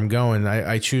wherever I'm going.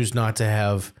 I choose not to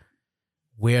have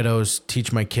weirdos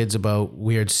teach my kids about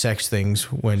weird sex things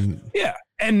when. Yeah.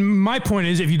 And my point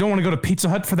is, if you don't want to go to Pizza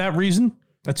Hut for that reason,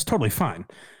 that's totally fine.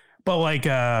 But like,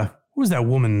 who was that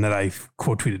woman that I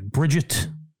quote tweeted? Bridget,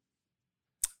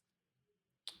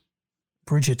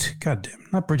 goddamn,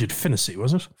 not Bridget Finney,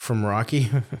 was it? From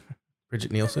Rocky?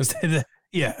 Bridget Nielsen?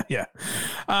 Yeah.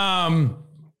 Well,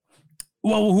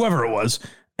 whoever it was,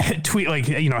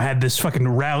 had this fucking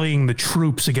rallying the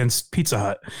troops against Pizza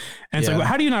Hut. And it's like,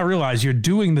 how do you not realize you're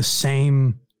doing the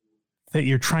same, that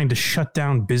you're trying to shut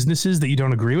down businesses that you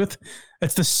don't agree with?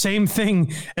 That's the same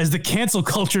thing as the cancel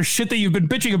culture shit that you've been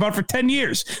bitching about for 10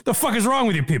 years. The fuck is wrong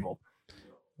with you people?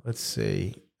 Let's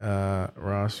see.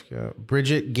 Roscoe.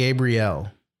 Bridget Gabriel,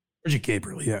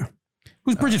 yeah.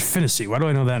 Who's Bridget Finney? Why do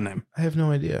I know that name? I have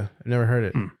no idea. I've never heard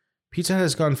it. Pizza Hut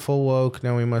has gone full woke.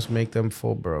 Now we must make them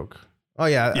full broke. Oh,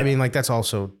 yeah. I mean, like, that's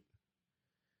also,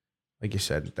 like you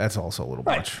said, that's also a little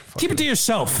much. Keep it to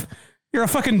yourself. You're a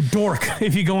fucking dork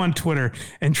if you go on Twitter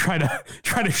and try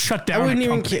to shut down.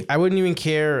 I wouldn't even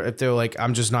care if they're like,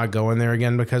 I'm just not going there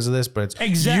again because of this. But it's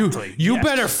exactly. You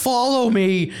better follow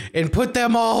me and put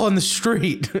them all on the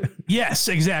street. Yes,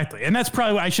 exactly. And that's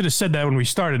probably what I should have said that when we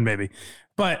started, maybe.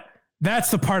 But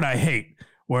that's the part I hate,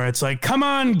 where it's like, come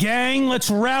on, gang, let's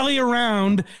rally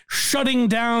around shutting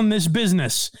down this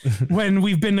business when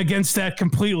we've been against that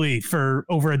completely for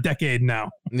over a decade now.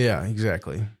 Yeah,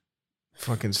 exactly.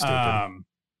 Fucking stupid. All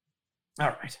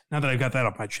right. Now that I've got that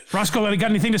off my chest. Roscoe, got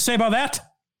anything to say about that?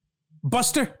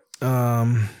 Buster?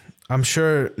 I'm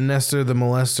sure Nestor the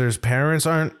Molester's parents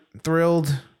aren't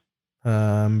thrilled.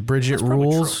 Bridget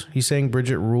rules. He's saying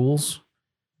Bridget rules.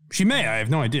 She may. I have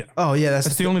no idea. Oh, yeah.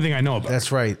 That's the only thing I know about.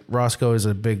 That's right. Roscoe is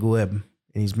a big lib, and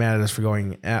he's mad at us for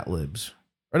going at libs.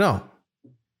 Or no.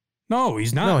 No,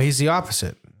 he's not. No, he's the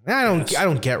opposite. I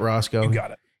don't get Roscoe. You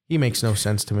got it. He makes no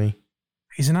sense to me.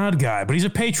 He's an odd guy, but he's a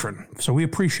patron, so we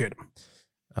appreciate him.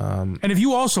 And if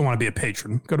you also want to be a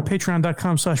patron, go to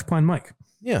patreon.com/blindmike.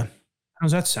 Yeah.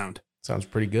 How's that sound? Sounds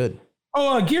pretty good.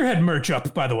 Oh, Gearhead merch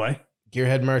up, by the way.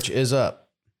 Gearhead merch is up.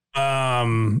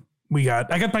 I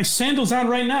got my sandals on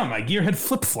right now, my Gearhead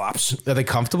flip-flops. Are they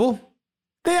comfortable?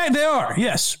 They are,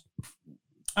 yes.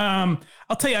 I'll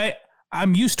tell you,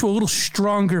 I'm used to a little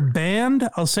stronger band,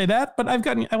 I'll say that, but I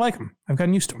like them. I've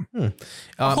gotten used to them.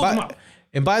 I'll hold them up.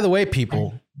 And by the way,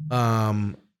 people,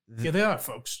 yeah, they are,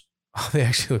 folks. Oh, they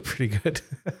actually look pretty good.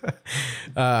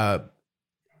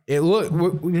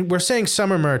 We're saying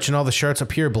summer merch and all the shirts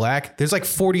up here black. There's like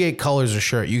 48 colors of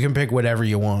shirt. You can pick whatever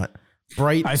you want.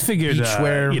 Bright, I figured,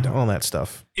 beachwear, all that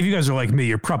stuff. If you guys are like me,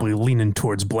 you're probably leaning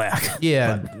towards black.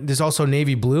 Yeah, there's also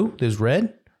navy blue. There's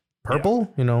red,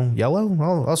 purple, yellow,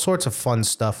 all sorts of fun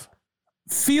stuff.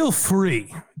 Feel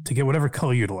free to get whatever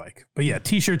color you'd like. But yeah,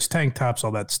 t-shirts, tank tops,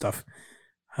 all that stuff.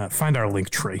 Find our link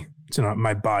tree. It's in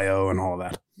my bio and all of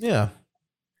that. Yeah.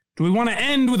 Do we want to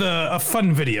end with a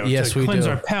fun video to cleanse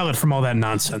our palate from all that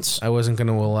nonsense? I wasn't going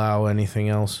to allow anything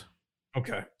else.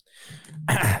 Okay.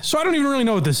 So I don't even really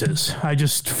know what this is. I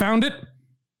just found it.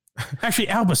 Actually,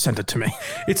 Alba sent it to me.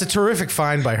 It's a terrific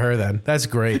find by her then. That's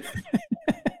great.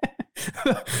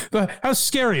 How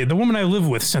scary. The woman I live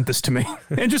with sent this to me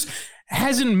and just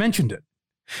hasn't mentioned it.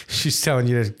 She's telling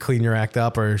you to clean your act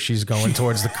up, or she's going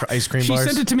towards the ice cream bars? She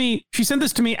sent it to me. She sent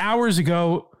this to me hours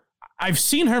ago. I've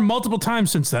seen her multiple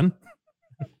times since then.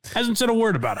 Hasn't said a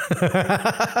word about it.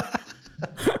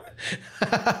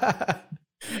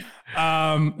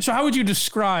 So how would you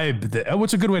describe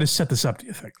what's a good way to set this up, do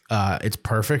you think? It's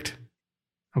perfect.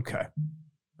 Okay.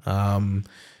 You don't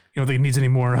think it needs any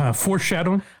more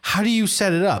foreshadowing? How do you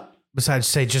set it up? Besides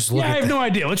say, just look at it. I have no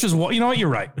idea. Let's just, you know what? You're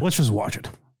right. Let's just watch it.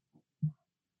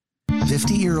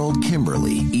 50-year-old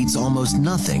Kimberly eats almost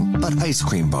nothing but ice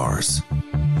cream bars.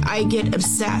 I get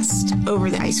obsessed over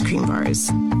the ice cream bars.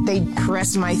 They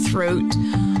caress my throat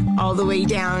all the way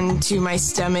down to my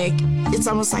stomach. It's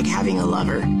almost like having a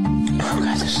lover. Oh,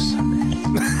 God, this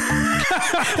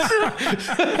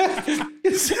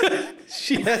is so bad.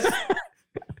 Yes.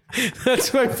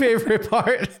 That's my favorite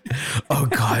part. Oh,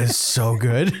 God, it's so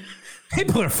good.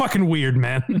 People are fucking weird,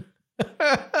 man.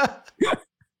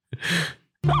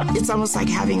 It's almost like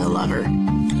having a lover.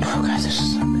 Oh, God, this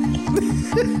is so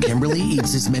bad. Kimberly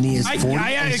eats as many as 40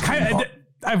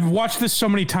 I've watched this so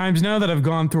many times now that I've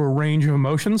gone through a range of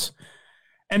emotions.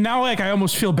 And now, like, I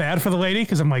almost feel bad for the lady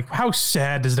because I'm like, how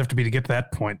sad does it have to be to get to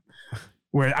that point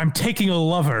where I'm taking a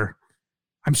lover,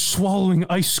 I'm swallowing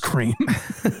ice cream.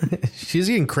 She's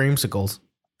eating creamsicles.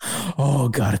 Oh,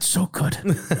 God, it's so good.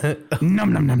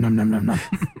 Num, num, num, num, num, num, num.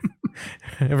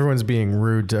 Everyone's being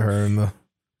rude to her in the...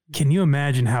 Can you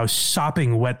imagine how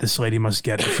sopping wet this lady must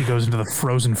get if she goes into the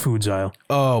frozen foods aisle?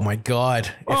 Oh, my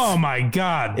God. My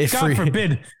God.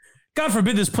 God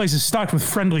forbid this place is stocked with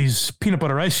Friendly's peanut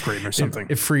butter ice cream or something.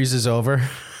 It freezes over.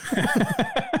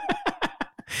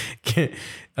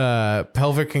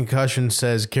 Pelvic Concussion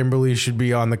says Kimberly should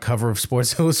be on the cover of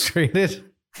Sports Illustrated.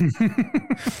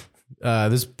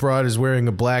 This broad is wearing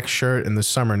a black shirt in the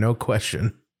summer, no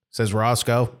question, says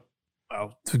Roscoe.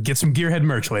 Well, to get some Gearhead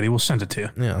merch, lady. We'll send it to you.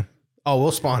 Yeah. Oh,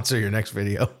 we'll sponsor your next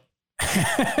video.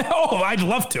 Oh, I'd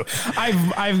love to.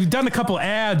 I've done a couple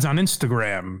ads on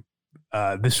Instagram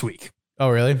this week. Oh,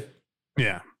 really?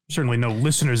 Yeah. Certainly no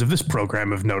listeners of this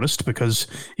program have noticed because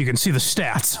you can see the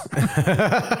stats.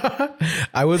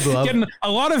 I would love... Getting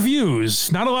a lot of views,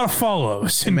 not a lot of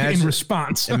follows in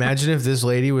response. Imagine if this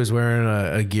lady was wearing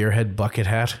a Gearhead bucket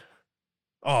hat.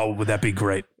 Oh, would that be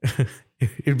great?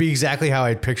 It'd be exactly how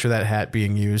I'd picture that hat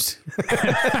being used.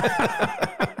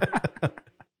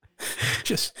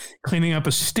 Just cleaning up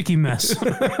a sticky mess.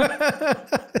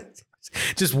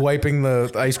 Just wiping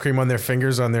the ice cream on their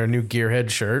fingers on their new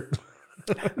Gearhead shirt.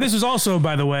 This is also,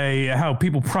 by the way, how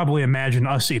people probably imagine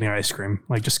us eating ice cream,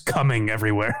 like just coming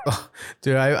everywhere. Oh,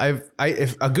 dude,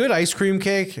 if a good ice cream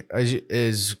cake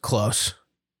is close.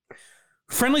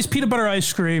 Friendly's peanut butter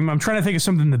ice cream. I'm trying to think of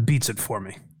something that beats it for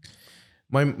me.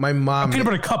 My mom... Peanut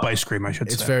butter cup ice cream, I should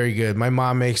say. It's very good. My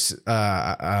mom makes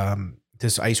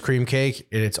this ice cream cake,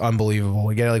 and it's unbelievable.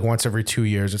 We get it like once every 2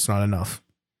 years. It's not enough.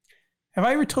 Have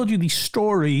I ever told you the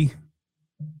story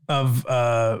of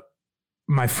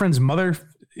my friend's mother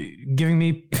giving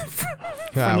me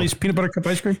Friendly's peanut butter cup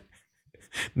ice cream?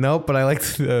 Nope, but I like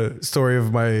the story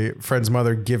of my friend's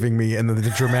mother giving me and then the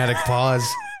dramatic pause.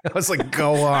 I was like,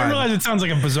 go on. I realize it sounds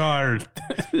like a bizarre...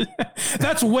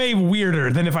 That's way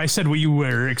weirder than if I said what you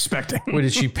were expecting. What,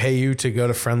 did she pay you to go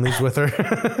to Friendly's with her?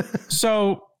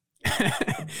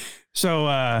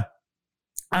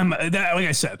 Like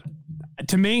I said,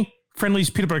 to me, Friendly's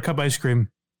peanut butter cup ice cream,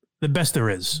 the best there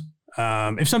is.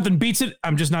 If something beats it,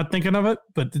 I'm just not thinking of it,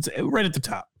 but it's right at the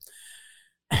top.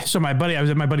 So I was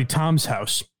at my buddy Tom's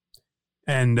house,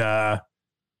 and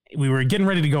we were getting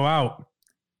ready to go out,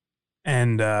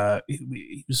 and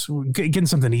he was getting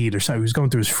something to eat or something. He was going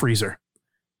through his freezer,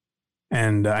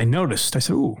 and I noticed. I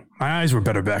said, "Ooh, my eyes were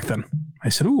better back then." I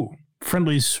said, "Ooh,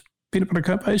 Friendly's peanut butter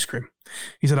cup ice cream."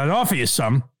 He said, "I'd offer you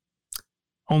some.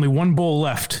 Only one bowl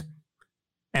left."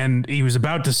 And he was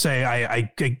about to say,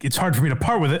 it's hard for me to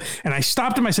part with it. And I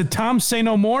stopped him. I said, "Tom, say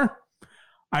no more.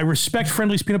 I respect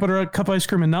Friendly's peanut butter cup ice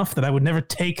cream enough that I would never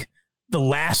take the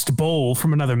last bowl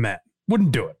from another man.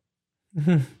 Wouldn't do it."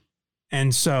 Mm-hmm.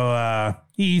 And so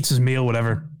he eats his meal,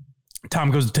 whatever.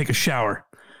 Tom goes to take a shower.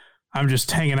 I'm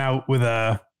just hanging out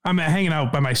I'm hanging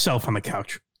out by myself on the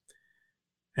couch.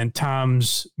 And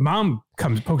Tom's mom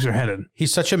pokes her head in.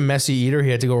 He's such a messy eater. He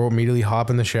had to go immediately hop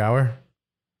in the shower.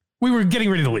 We were getting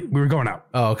ready to leave. We were going out.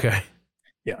 Oh, okay.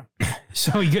 Yeah.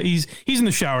 So he's in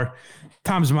the shower.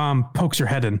 Tom's mom pokes her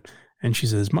head in, and she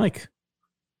says, "Mike,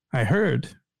 I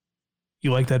heard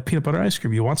you like that peanut butter ice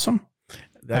cream. You want some?"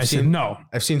 I said, "No."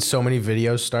 I've seen so many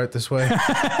videos start this way.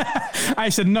 I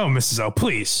said, "No, Mrs. O,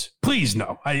 please,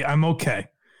 no. I'm okay."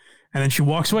 And then she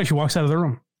walks away. She walks out of the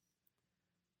room.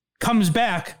 Comes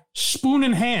back, spoon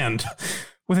in hand,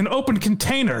 with an open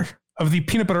container of the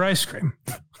peanut butter ice cream.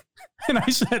 And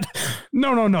I said,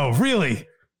 no, really,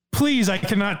 please, I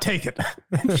cannot take it.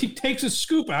 And she takes a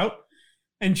scoop out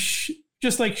and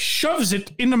just like shoves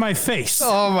it into my face.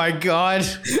 Oh my God.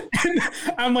 And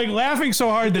I'm like laughing so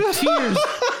hard that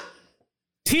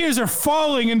tears are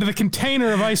falling into the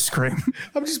container of ice cream.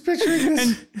 I'm just picturing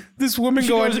this woman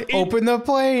going, "Open the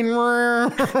plane."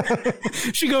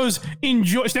 She goes,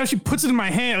 "Enjoy." Now she puts it in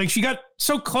my hand. Like she got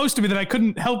so close to me that I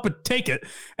couldn't help but take it.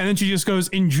 And then she just goes,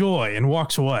 "Enjoy," and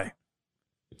walks away.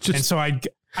 And so I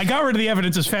got rid of the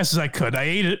evidence as fast as I could. I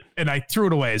ate it and I threw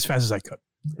it away as fast as I could.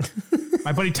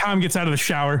 My buddy Tom gets out of the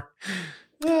shower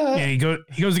and he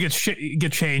goes to get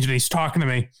changed, and he's talking to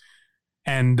me.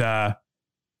 And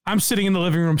I'm sitting in the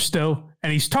living room still,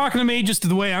 and he's talking to me just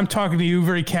the way I'm talking to you,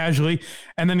 very casually.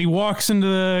 And then he walks into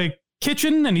the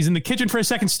kitchen, and he's in the kitchen for a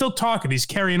second, still talking. He's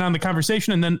carrying on the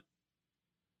conversation, and then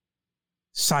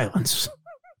silence.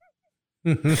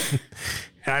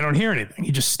 And I don't hear anything.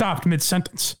 He just stopped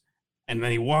mid-sentence. And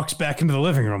then he walks back into the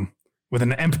living room with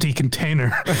an empty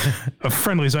container of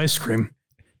Friendly's ice cream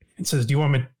and says, "Do you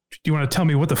want me you want to tell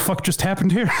me what the fuck just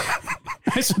happened here?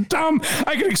 I said, Tom,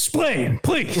 I can explain,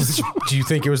 please. Do you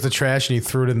think it was the trash and you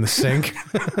threw it in the sink?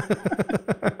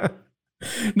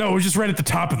 No, it was just right at the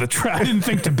top of the trash. I didn't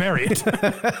think to bury it.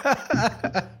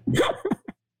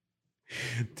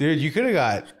 Dude, you could have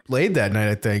got laid that night,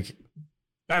 I think.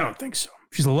 I don't think so.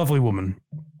 She's a lovely woman.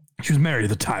 She was married at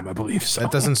the time, I believe. So.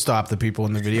 That doesn't stop the people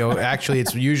in the video. Actually,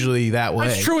 it's usually that way.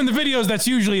 That's true in the videos. That's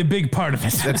usually a big part of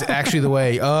it. That's actually the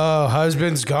way. Oh,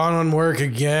 husband's gone on work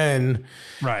again.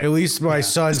 Right. At least my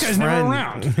son's this guy's never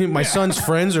around. My son's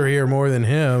friends are here more than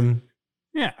him.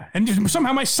 Yeah, and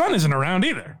somehow my son isn't around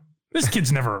either. This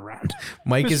kid's never around.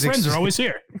 His friends are always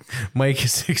here. Mike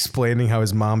is explaining how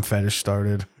his mom fetish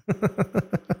started.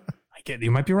 I get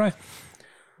you might be right.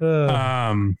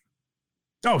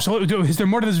 Oh, so is there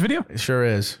more to this video? It sure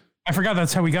is. I forgot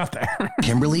that's how we got there.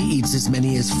 Kimberly eats as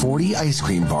many as 40 ice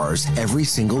cream bars every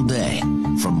single day,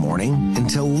 from morning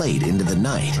until late into the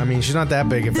night. I mean, she's not that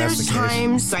big if There's that's the case.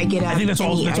 times I get up and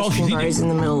eat ice cream bars in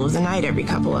the middle of the night every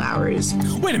couple of hours.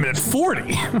 Wait a minute,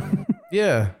 40?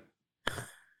 Yeah.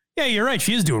 Yeah, you're right.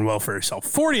 She is doing well for herself.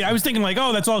 40, I was thinking like,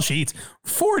 oh, that's all she eats.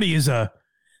 40 is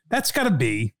that's got to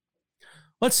be,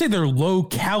 let's say they're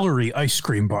low-calorie ice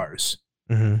cream bars.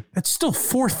 Mm-hmm. That's still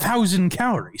 4,000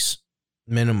 calories.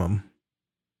 Minimum.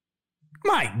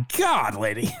 My God,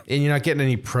 lady. And you're not getting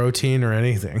any protein or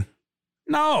anything.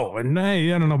 No, and I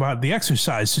don't know about the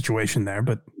exercise situation there,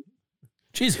 but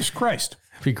Jesus Christ.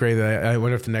 It'd be great. I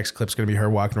wonder if the next clip's going to be her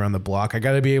walking around the block. I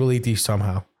got to be able to eat these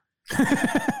somehow.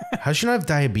 How should I have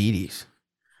diabetes?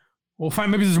 We'll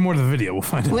find, maybe there's more to the video. We'll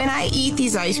find out. When I eat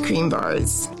these ice cream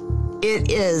bars,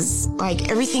 it is like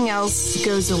everything else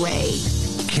goes away.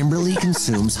 Kimberly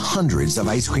consumes hundreds of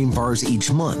ice cream bars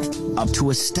each month, up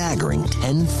to a staggering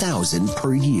 10,000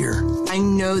 per year. I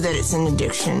know that it's an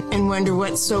addiction and wonder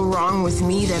what's so wrong with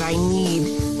me that I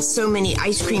need so many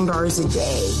ice cream bars a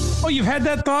day. Oh, you've had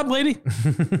that thought, lady?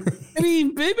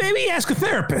 maybe ask a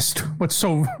therapist what's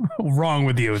so wrong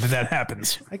with you that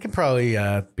happens. I could probably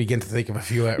begin to think of a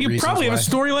few reasons. You probably have a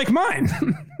story like mine.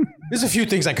 There's a few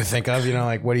ththings I could think of,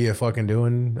 like, what are you fucking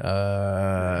doing?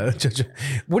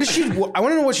 What is she? I want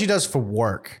to know what she does for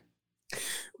work.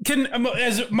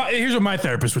 Here's what my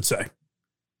therapist would say.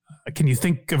 Can you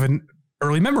think of an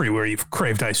early memory where you've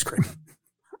craved ice cream?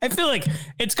 I feel like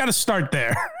it's got to start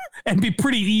there and be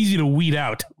pretty easy to weed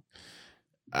out.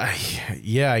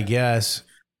 Yeah, I guess.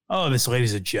 Oh, this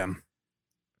lady's a gem.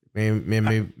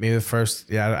 Maybe the first.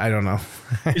 Yeah, I don't know.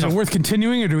 Is it worth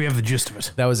continuing, or do we have the gist of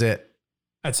it? That was it.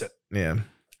 That's it. Yeah.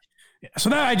 So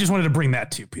that I just wanted to bring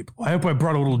that to you people. I hope I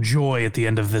brought a little joy at the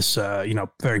end of this,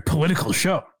 very political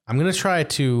show. I'm gonna try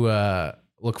to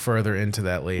look further into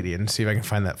that lady and see if I can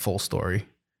find that full story.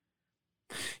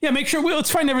 Yeah, make sure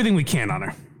let's find everything we can on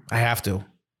her. I have to.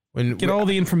 Get all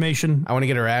the information. I want to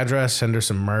get her address, send her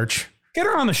some merch. Get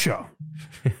her on the show.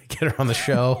 Get her on the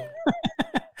show.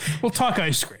 We'll talk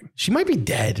ice cream. She might be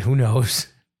dead. Who knows?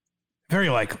 Very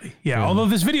likely. Yeah. Although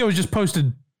this video was just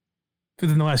posted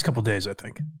within the last couple of days, I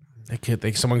think.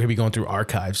 Someone could be going through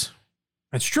archives.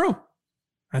 That's true.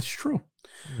 That's true.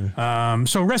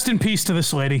 So rest in peace to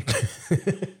this lady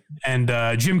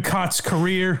and Jim Cott's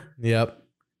career. Yep.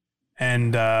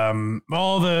 And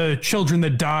all the children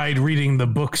that died reading the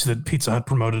books that Pizza Hut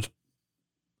promoted.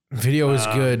 Video was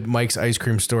good. Mike's ice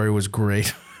cream story was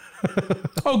great.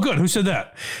 Oh, good. Who said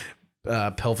that?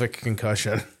 Pelvic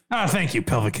concussion. Thank you,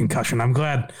 pelvic concussion. I'm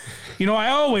glad. I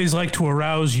always like to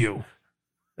arouse you.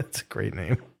 That's a great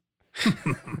name.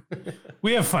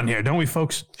 We have fun here, don't we,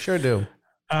 folks? Sure do.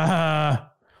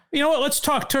 You know what? Let's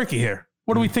talk turkey here.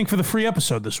 What do we think for the free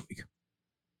episode this week?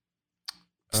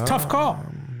 It's a tough call.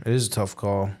 It is a tough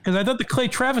call. Because I thought the Clay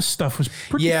Travis stuff was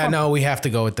pretty fun. No, we have to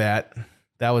go with that.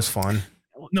 That was fun.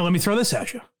 No, let me throw this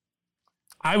at you.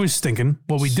 I was thinking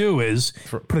what we do is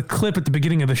put a clip at the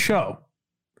beginning of the show.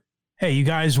 Hey, you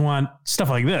guys want stuff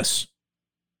like this?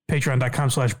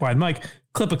 Patreon.com/BlindMike.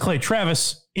 Clip of Clay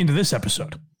Travis into this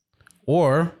episode.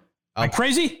 Or...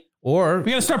 crazy? Or...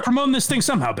 We got to start promoting this thing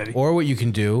somehow, baby. Or what you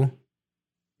can do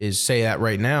is say that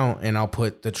right now, and I'll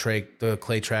put the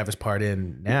Clay Travis part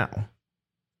in now.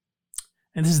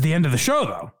 And this is the end of the show,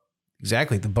 though.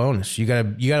 Exactly, the bonus. You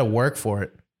gotta work for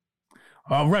it.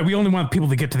 Right, we only want people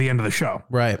to get to the end of the show.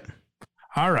 Right.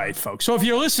 All right, folks. So if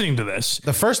you're listening to this,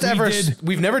 the first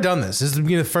we've never done this. This is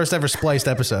the first ever spliced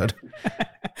episode.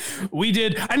 We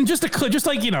did, and just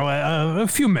like a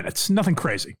few minutes, nothing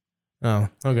crazy. Oh,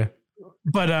 okay.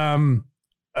 But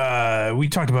we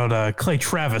talked about Clay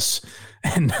Travis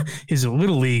and his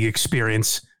Little League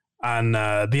experience on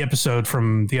the episode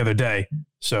from the other day.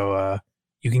 So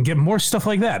you can get more stuff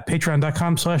like that.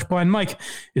 Patreon.com/BlindMike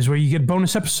is where you get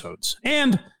bonus episodes.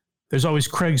 And There's always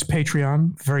Craig's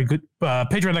Patreon. Very good.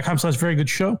 Patreon.com/very good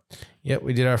show. Yep,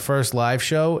 we did our first live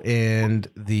show, and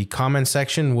the comment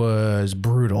section was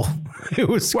brutal. It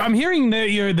was. Well, I'm hearing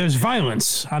that there's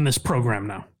violence on this program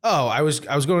now. Oh, I was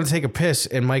going to take a piss,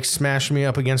 and Mike smashed me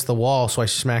up against the wall, so I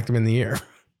smacked him in the ear.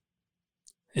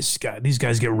 These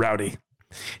guys get rowdy.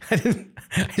 I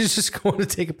was just going to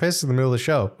take a piss in the middle of the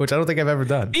show, which I don't think I've ever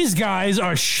done. These guys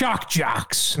are shock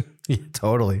jocks. Yeah,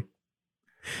 totally.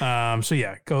 So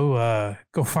yeah, go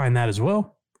find that as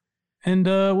well, and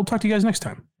we'll talk to you guys next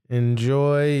time.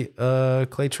 Enjoy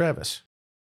Clay Travis.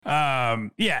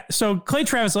 Yeah. So Clay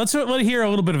Travis, let's hear a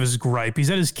little bit of his gripe. He's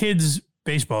at his kid's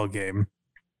baseball game.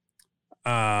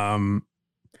 Yeah,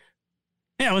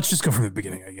 let's just go from the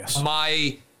beginning, I guess.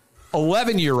 My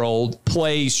 11-year-old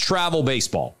plays travel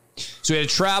baseball. So he had a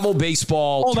travel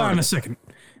baseball. Hold tournament. on a second.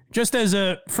 Just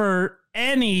for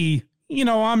any,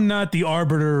 I'm not the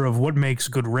arbiter of what makes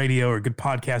good radio or good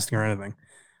podcasting or anything,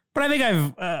 but I think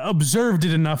I've observed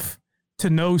it enough to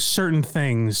know certain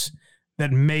things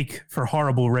that make for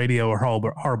horrible radio or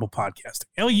horrible podcasting.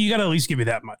 You got to at least give me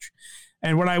that much.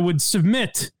 And what I would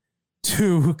submit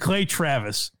to Clay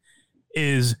Travis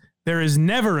is there is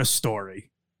never a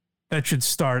story that should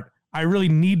start, I really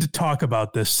need to talk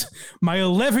about this. My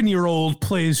 11-year-old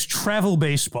plays travel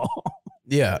baseball.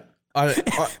 Yeah.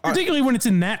 Particularly when it's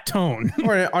in that tone.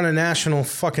 Or on a national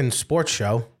fucking sports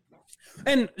show.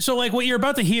 And so, like, what you're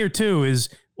about to hear, too, is,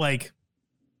 like,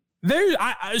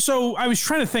 so I was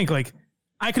trying to think, like,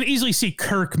 I could easily see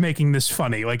Kirk making this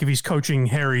funny, like, if he's coaching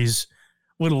Harry's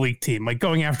Little League team, like,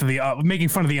 going after making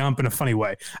fun of the ump in a funny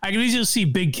way. I could easily see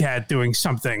Big Cat doing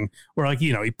something where, like,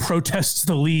 he protests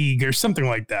the league or something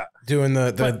like that. Doing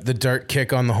the dirt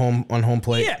kick on home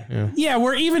plate. Yeah,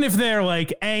 where even if they're,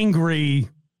 like, angry,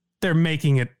 they're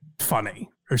making it funny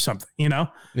or something,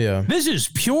 Yeah. This is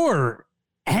pure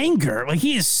anger. Like,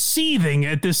 he is seething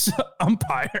at this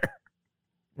umpire.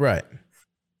 Right.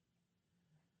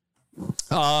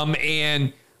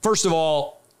 And first of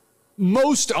all,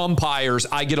 most umpires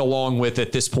I get along with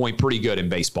at this point pretty good in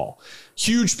baseball.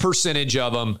 Huge percentage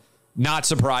of them, not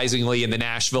surprisingly, in the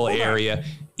Nashville area.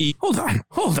 Hold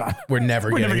on. We're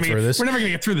never getting through this. We're never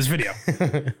going to get through this video.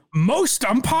 Most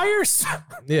umpires?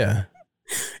 Yeah.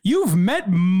 You've met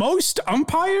most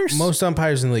umpires? Most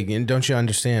umpires in the league. And don't you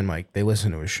understand, Mike? They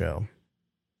listen to his show.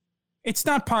 It's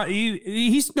not... he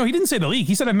didn't say the league.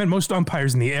 He said I met most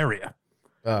umpires in the area.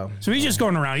 Oh. So he's just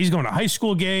going around. He's going to high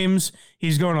school games.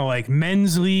 He's going to, like,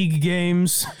 men's league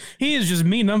games. He is just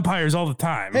meeting umpires all the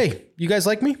time. Hey, you guys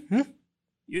like me?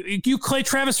 You Clay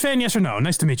Travis fan, yes or no?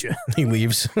 Nice to meet you. He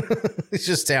leaves. He's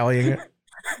just tallying it.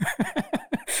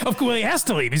 Of course, he has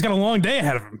to leave. He's got a long day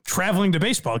ahead of him, traveling to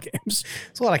baseball games.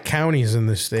 There's a lot of counties in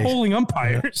this state. Polling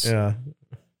umpires. Yeah.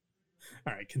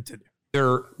 All right, continue.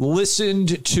 They're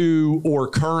listened to or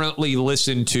currently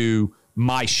listen to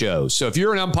my shows. So if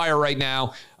you're an umpire right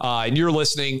now and you're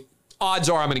listening, odds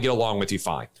are I'm going to get along with you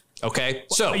fine. Okay?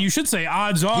 So you should say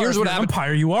odds are here's if what you're an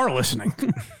umpire, you are listening.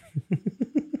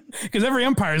 Because every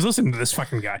umpire is listening to this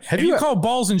fucking guy. If you call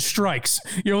balls and strikes,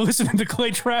 you're listening to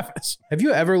Clay Travis. Have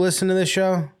you ever listened to this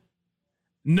show?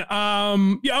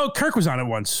 Kirk was on it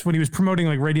once when he was promoting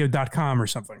like radio.com or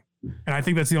something. And I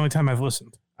think that's the only time I've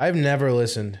listened. I've never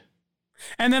listened.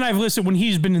 And then I've listened when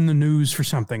he's been in the news for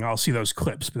something. I'll see those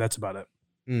clips, but that's about it.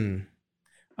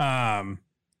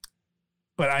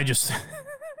 But I just,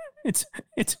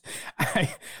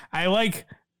 I like,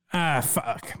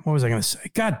 fuck. What was I going to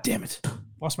say? God damn it.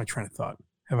 Lost my train of thought.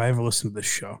 Have I ever listened to this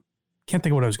show? Can't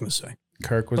think of what I was going to say.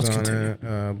 Kirk was on it.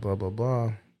 Blah, blah,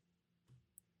 blah.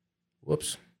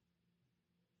 Whoops.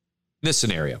 This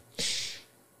scenario.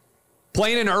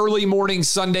 Playing an early morning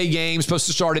Sunday game, supposed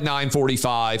to start at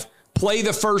 9:45. Play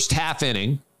the first half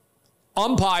inning.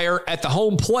 Umpire at the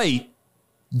home plate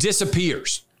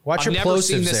disappears. Watch I've your never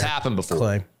seen plosives this there, happen before.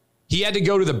 Clay. He had to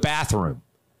go to the bathroom.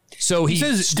 So he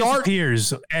says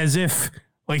disappears as if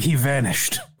like he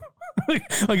vanished.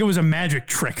 like it was a magic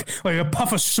trick. Like a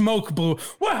puff of smoke blew.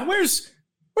 What? Where's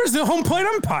the home plate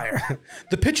umpire?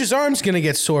 The pitcher's arm's going to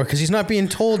get sore because he's not being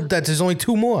told that there's only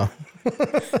two more.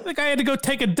 The guy had to go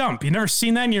take a dump. You never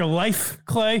seen that in your life,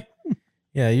 Clay?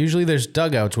 Yeah, usually there's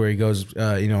dugouts where he goes,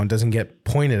 and doesn't get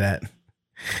pointed at.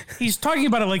 He's talking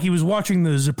about it like he was watching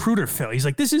the Zapruder film. He's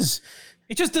like,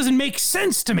 it just doesn't make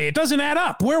sense to me. It doesn't add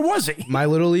up. Where was he? My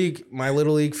little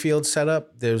league field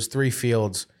setup, there's 3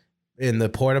 fields, and the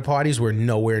porta potties were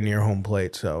nowhere near home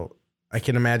plate. So I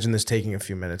can imagine this taking a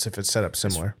few minutes if it's set up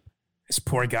similar. This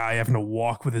poor guy having to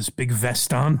walk with his big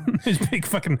vest on, his big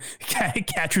fucking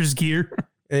catcher's gear.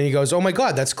 And he goes, "Oh my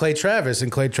God, that's Clay Travis."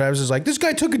 And Clay Travis is like, "This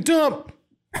guy took a dump."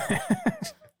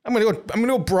 I'm gonna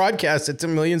go broadcast it to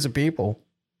millions of people.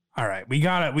 All right, we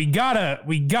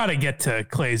gotta get to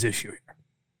Clay's issue here.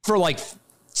 For like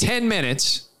 10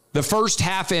 minutes, the first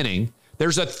half inning,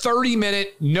 there's a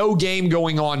 30-minute no game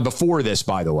going on before this,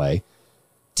 by the way.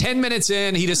 10 minutes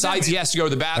in, he decides he has to go to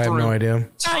the bathroom. I have no idea.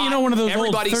 One of those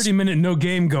old 30-minute no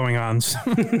game going-ons.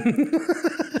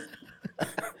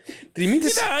 Did he mean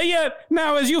to yeah.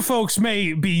 Now, as you folks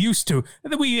may be used to,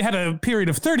 we had a period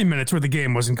of 30 minutes where the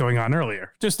game wasn't going on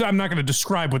earlier. Just, I'm not going to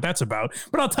describe what that's about,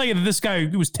 but I'll tell you that this guy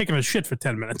was taking a shit for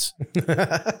 10 minutes.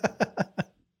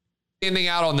 Standing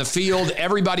out on the field,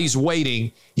 everybody's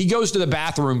waiting. He goes to the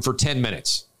bathroom for 10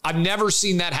 minutes. I've never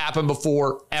seen that happen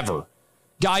before, ever.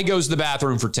 Guy goes to the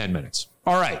bathroom for 10 minutes.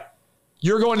 All right.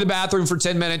 You're going to the bathroom for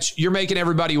 10 minutes. You're making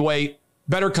everybody wait.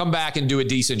 Better come back and do a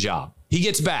decent job. He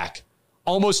gets back.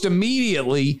 Almost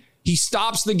immediately, he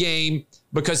stops the game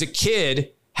because a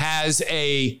kid has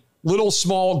a little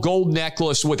small gold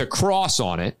necklace with a cross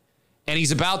on it, and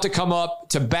he's about to come up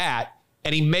to bat,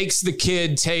 and he makes the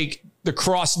kid take the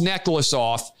cross necklace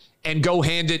off and go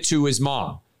hand it to his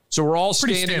mom. So we're all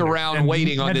standing around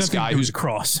waiting on this guy who's a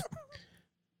cross.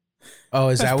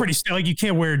 Oh, that's pretty like you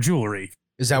can't wear jewelry.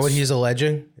 Is that what he's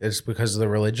alleging? It's because of the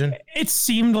religion? It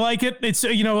seemed like it. It's,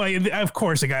 of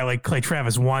course, a guy like Clay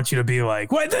Travis wants you to be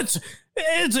like, what? It's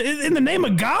in the name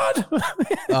of God?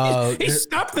 He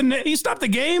stopped the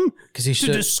game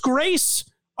to disgrace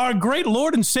our great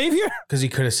Lord and Savior? Because he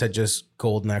could have said just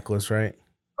gold necklace, right?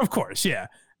 Of course, yeah.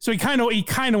 So he kind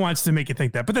of wants to make you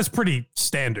think that, but that's pretty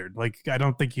standard. Like, I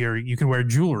don't think you can wear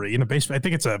jewelry in a basement. I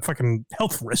think it's a fucking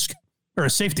health risk or a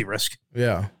safety risk.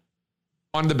 Yeah.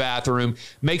 On the bathroom,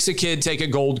 makes a kid take a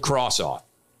gold cross off.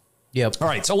 Yep. All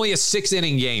right. It's only a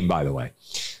 6-inning game, by the way.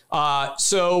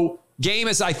 So game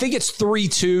is, I think it's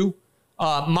 3-2.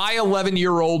 My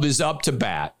 11-year-old is up to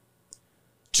bat.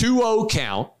 2-0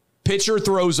 count. Pitcher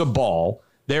throws a ball.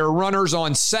 There are runners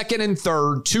on second and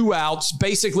third, 2 outs,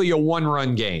 basically a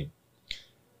 1-run game.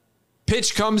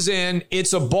 Pitch comes in.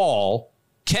 It's a ball.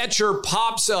 Catcher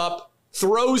pops up,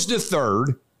 throws to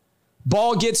third.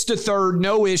 Ball gets to third,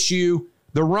 no issue.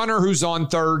 The runner who's on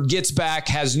third gets back,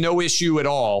 has no issue at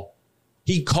all.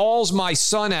 He calls my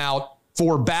son out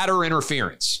for batter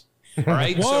interference. All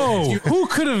right. Whoa. Who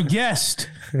could have guessed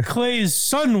Clay's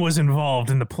son was involved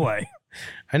in the play?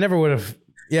 I never would have.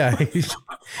 Yeah.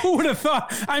 Who would have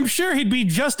thought? I'm sure he'd be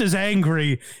just as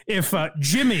angry if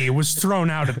Jimmy was thrown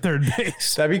out at third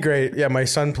base. That'd be great. Yeah, my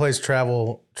son plays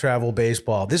travel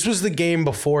baseball. This was the game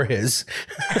before his.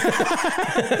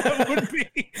 That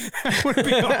would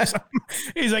be awesome.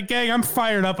 He's like, gang, I'm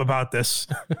fired up about this.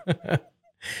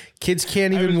 Kids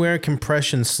can't even wear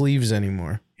compression sleeves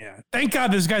anymore. Yeah. Thank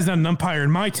God this guy's not an umpire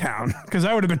in my town, because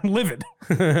I would have been livid.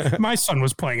 My son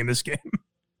was playing in this game.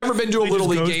 Never been to a little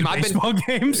league game. I've been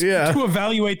games to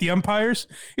evaluate the umpires.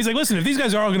 He's like, listen, if these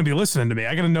guys are all going to be listening to me,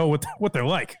 I got to know what they're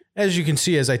like. As you can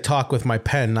see, as I talk with my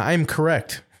pen, I'm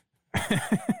correct.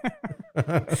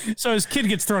 So his kid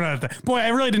gets thrown out of the boy. I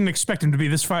really didn't expect him to be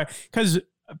this far, because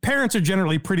parents are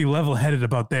generally pretty level-headed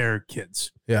about their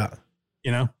kids. Yeah,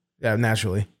 you know. Yeah,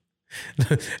 naturally.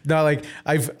 Not like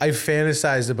I've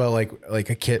fantasized about like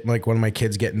a kid, like one of my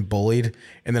kids getting bullied,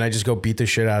 and then I just go beat the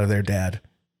shit out of their dad.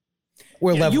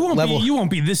 You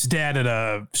won't be this dad at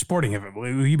a sporting event.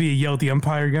 Will you be a yell at the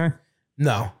umpire guy?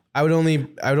 No, I would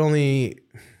only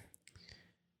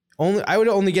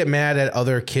get mad at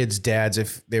other kids' dads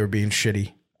if they were being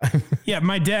shitty. Yeah,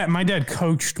 my dad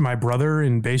coached my brother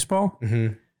in baseball,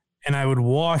 and I would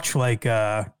watch like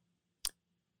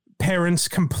parents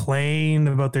complain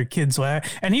about their kids'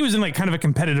 and he was in like kind of a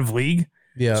competitive league.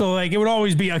 Yeah, so like it would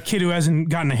always be a kid who hasn't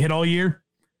gotten a hit all year.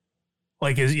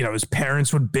 Like his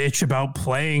parents would bitch about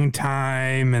playing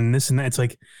time and this and that. It's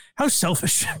like, how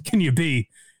selfish can you be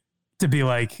to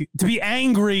be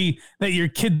angry that your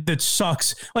kid that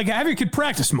sucks, like have your kid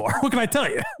practice more? What can I tell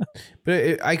you?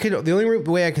 But the only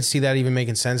way I could see that even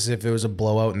making sense is if it was a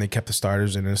blowout and they kept the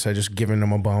starters in instead of just giving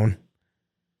them a bone.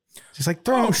 Just like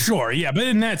throw. Oh, sure, yeah, but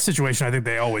in that situation, I think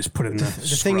they always put it in the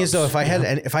thing is though, if I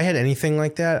had anything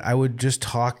like that, I would just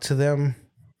talk to them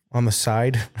on the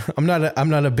side. I'm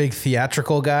not a big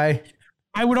theatrical guy.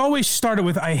 I would always start it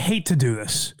with, I hate to do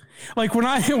this. Like when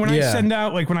I send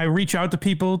out, like when I reach out to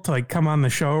people to like come on the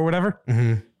show or whatever,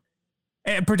 and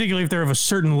particularly if they're of a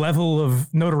certain level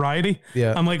of notoriety,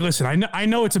 I'm like, listen, I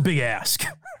know it's a big ask.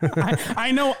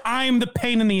 I know I'm the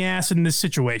pain in the ass in this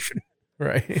situation.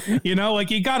 Right. You know,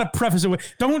 like you got to preface it with,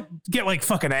 don't get like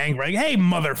fucking angry. Like, hey,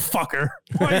 motherfucker,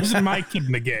 why isn't my kid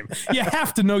in the game? You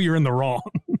have to know you're in the wrong.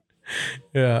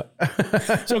 Yeah.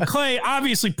 So Clay,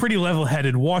 obviously pretty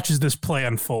level-headed, watches this play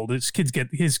unfold. His kid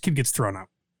gets thrown out.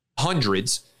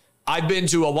 Hundreds. I've been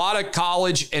to a lot of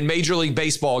college and Major League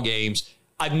Baseball games.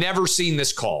 I've never seen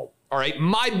this call. All right.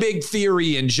 My big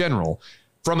theory in general,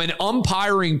 from an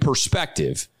umpiring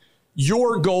perspective,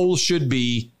 your goal should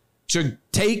be to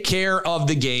take care of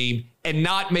the game and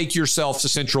not make yourself the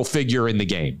central figure in the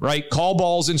game, right? Call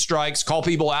balls and strikes, call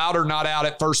people out or not out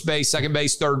at first base, second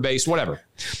base, third base, whatever.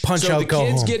 Punch out, go home.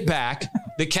 The kids get back.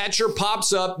 The catcher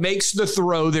pops up, makes the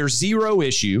throw. There's zero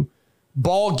issue.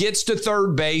 Ball gets to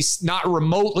third base, not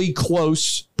remotely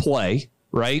close play,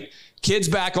 right? Kids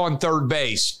back on third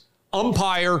base.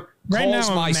 Umpire calls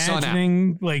my son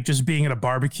out. Like just being at a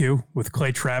barbecue with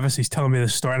Clay Travis. He's telling me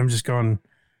this story, and I'm just going,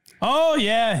 oh,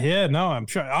 yeah, no, I'm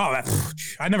sure. Oh,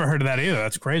 I never heard of that either.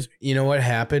 That's crazy. You know what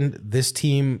happened? This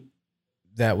team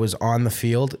that was on the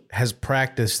field has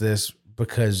practiced this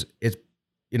because it's,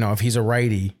 if he's a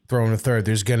righty throwing a third,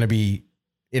 there's going to be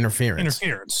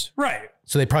interference. Right.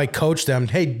 So they probably coached them,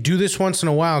 hey, do this once in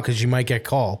a while because you might get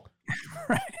called.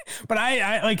 Right. But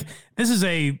I like, this is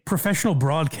a professional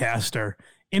broadcaster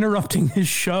interrupting his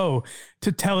show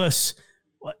to tell us,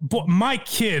 my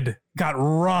kid got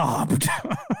robbed.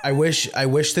 I wish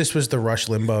this was the Rush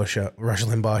Limbaugh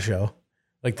show.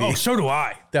 Like so do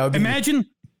I. That would be imagine.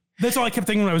 That's all I kept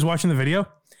thinking when I was watching the video.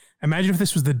 Imagine if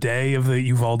this was the day of the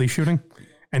Uvalde shooting,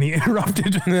 and he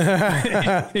interrupted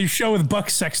his show with Buck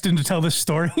Sexton to tell this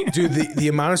story. Dude, the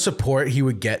amount of support he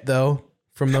would get though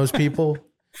from those people.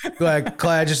 Like,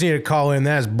 Clay, I just need to call in.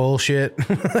 That's bullshit.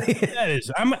 That is.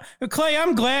 Clay,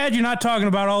 I'm glad you're not talking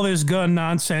about all this gun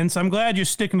nonsense. I'm glad you're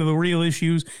sticking to the real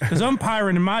issues, because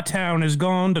umpiring in my town has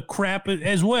gone to crap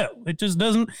as well. It just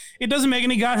doesn't make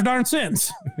any gosh darn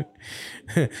sense.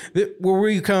 Where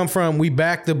we come from, we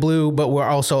back the blue, but we're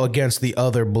also against the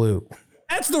other blue.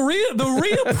 That's the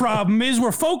real problem is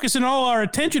we're focusing all our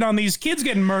attention on these kids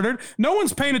getting murdered. No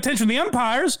one's paying attention to the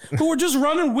umpires who are just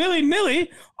running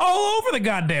willy-nilly all over the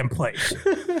goddamn place.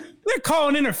 They're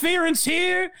calling interference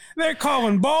here. They're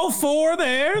calling ball 4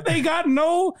 there. They got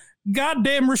no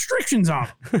goddamn restrictions on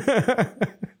them.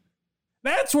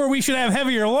 That's where we should have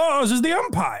heavier laws, is the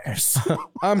umpires.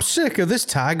 I'm sick of this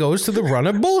tie goes to the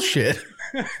running bullshit.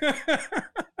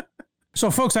 So,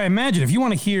 folks, I imagine if you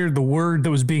want to hear the word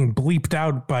that was being bleeped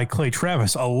out by Clay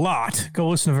Travis a lot, go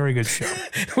listen to a very good show.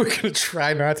 We're going to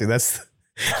try not to.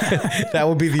 That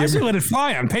would be the... I say let it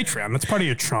fly on Patreon. That's part of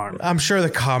your charm. I'm sure the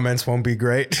comments won't be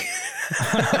great.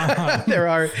 They're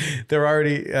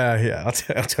already... yeah,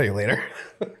 I'll tell you later.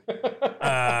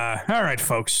 All right,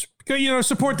 folks.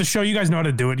 Support the show. You guys know how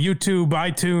to do it. YouTube,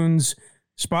 iTunes,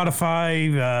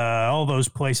 Spotify, all those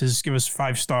places. Give us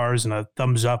 5 stars and a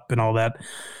thumbs up and all that.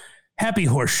 Happy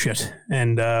horse shit.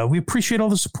 And we appreciate all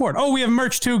the support. Oh, we have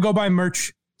merch too. Go buy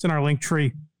merch. It's in our link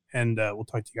tree. And we'll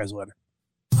talk to you guys later.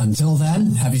 Until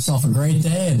then, have yourself a great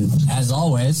day. And as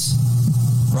always,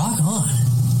 rock on.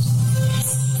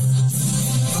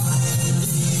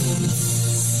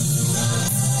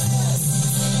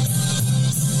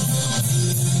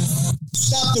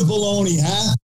 Stop the baloney, huh?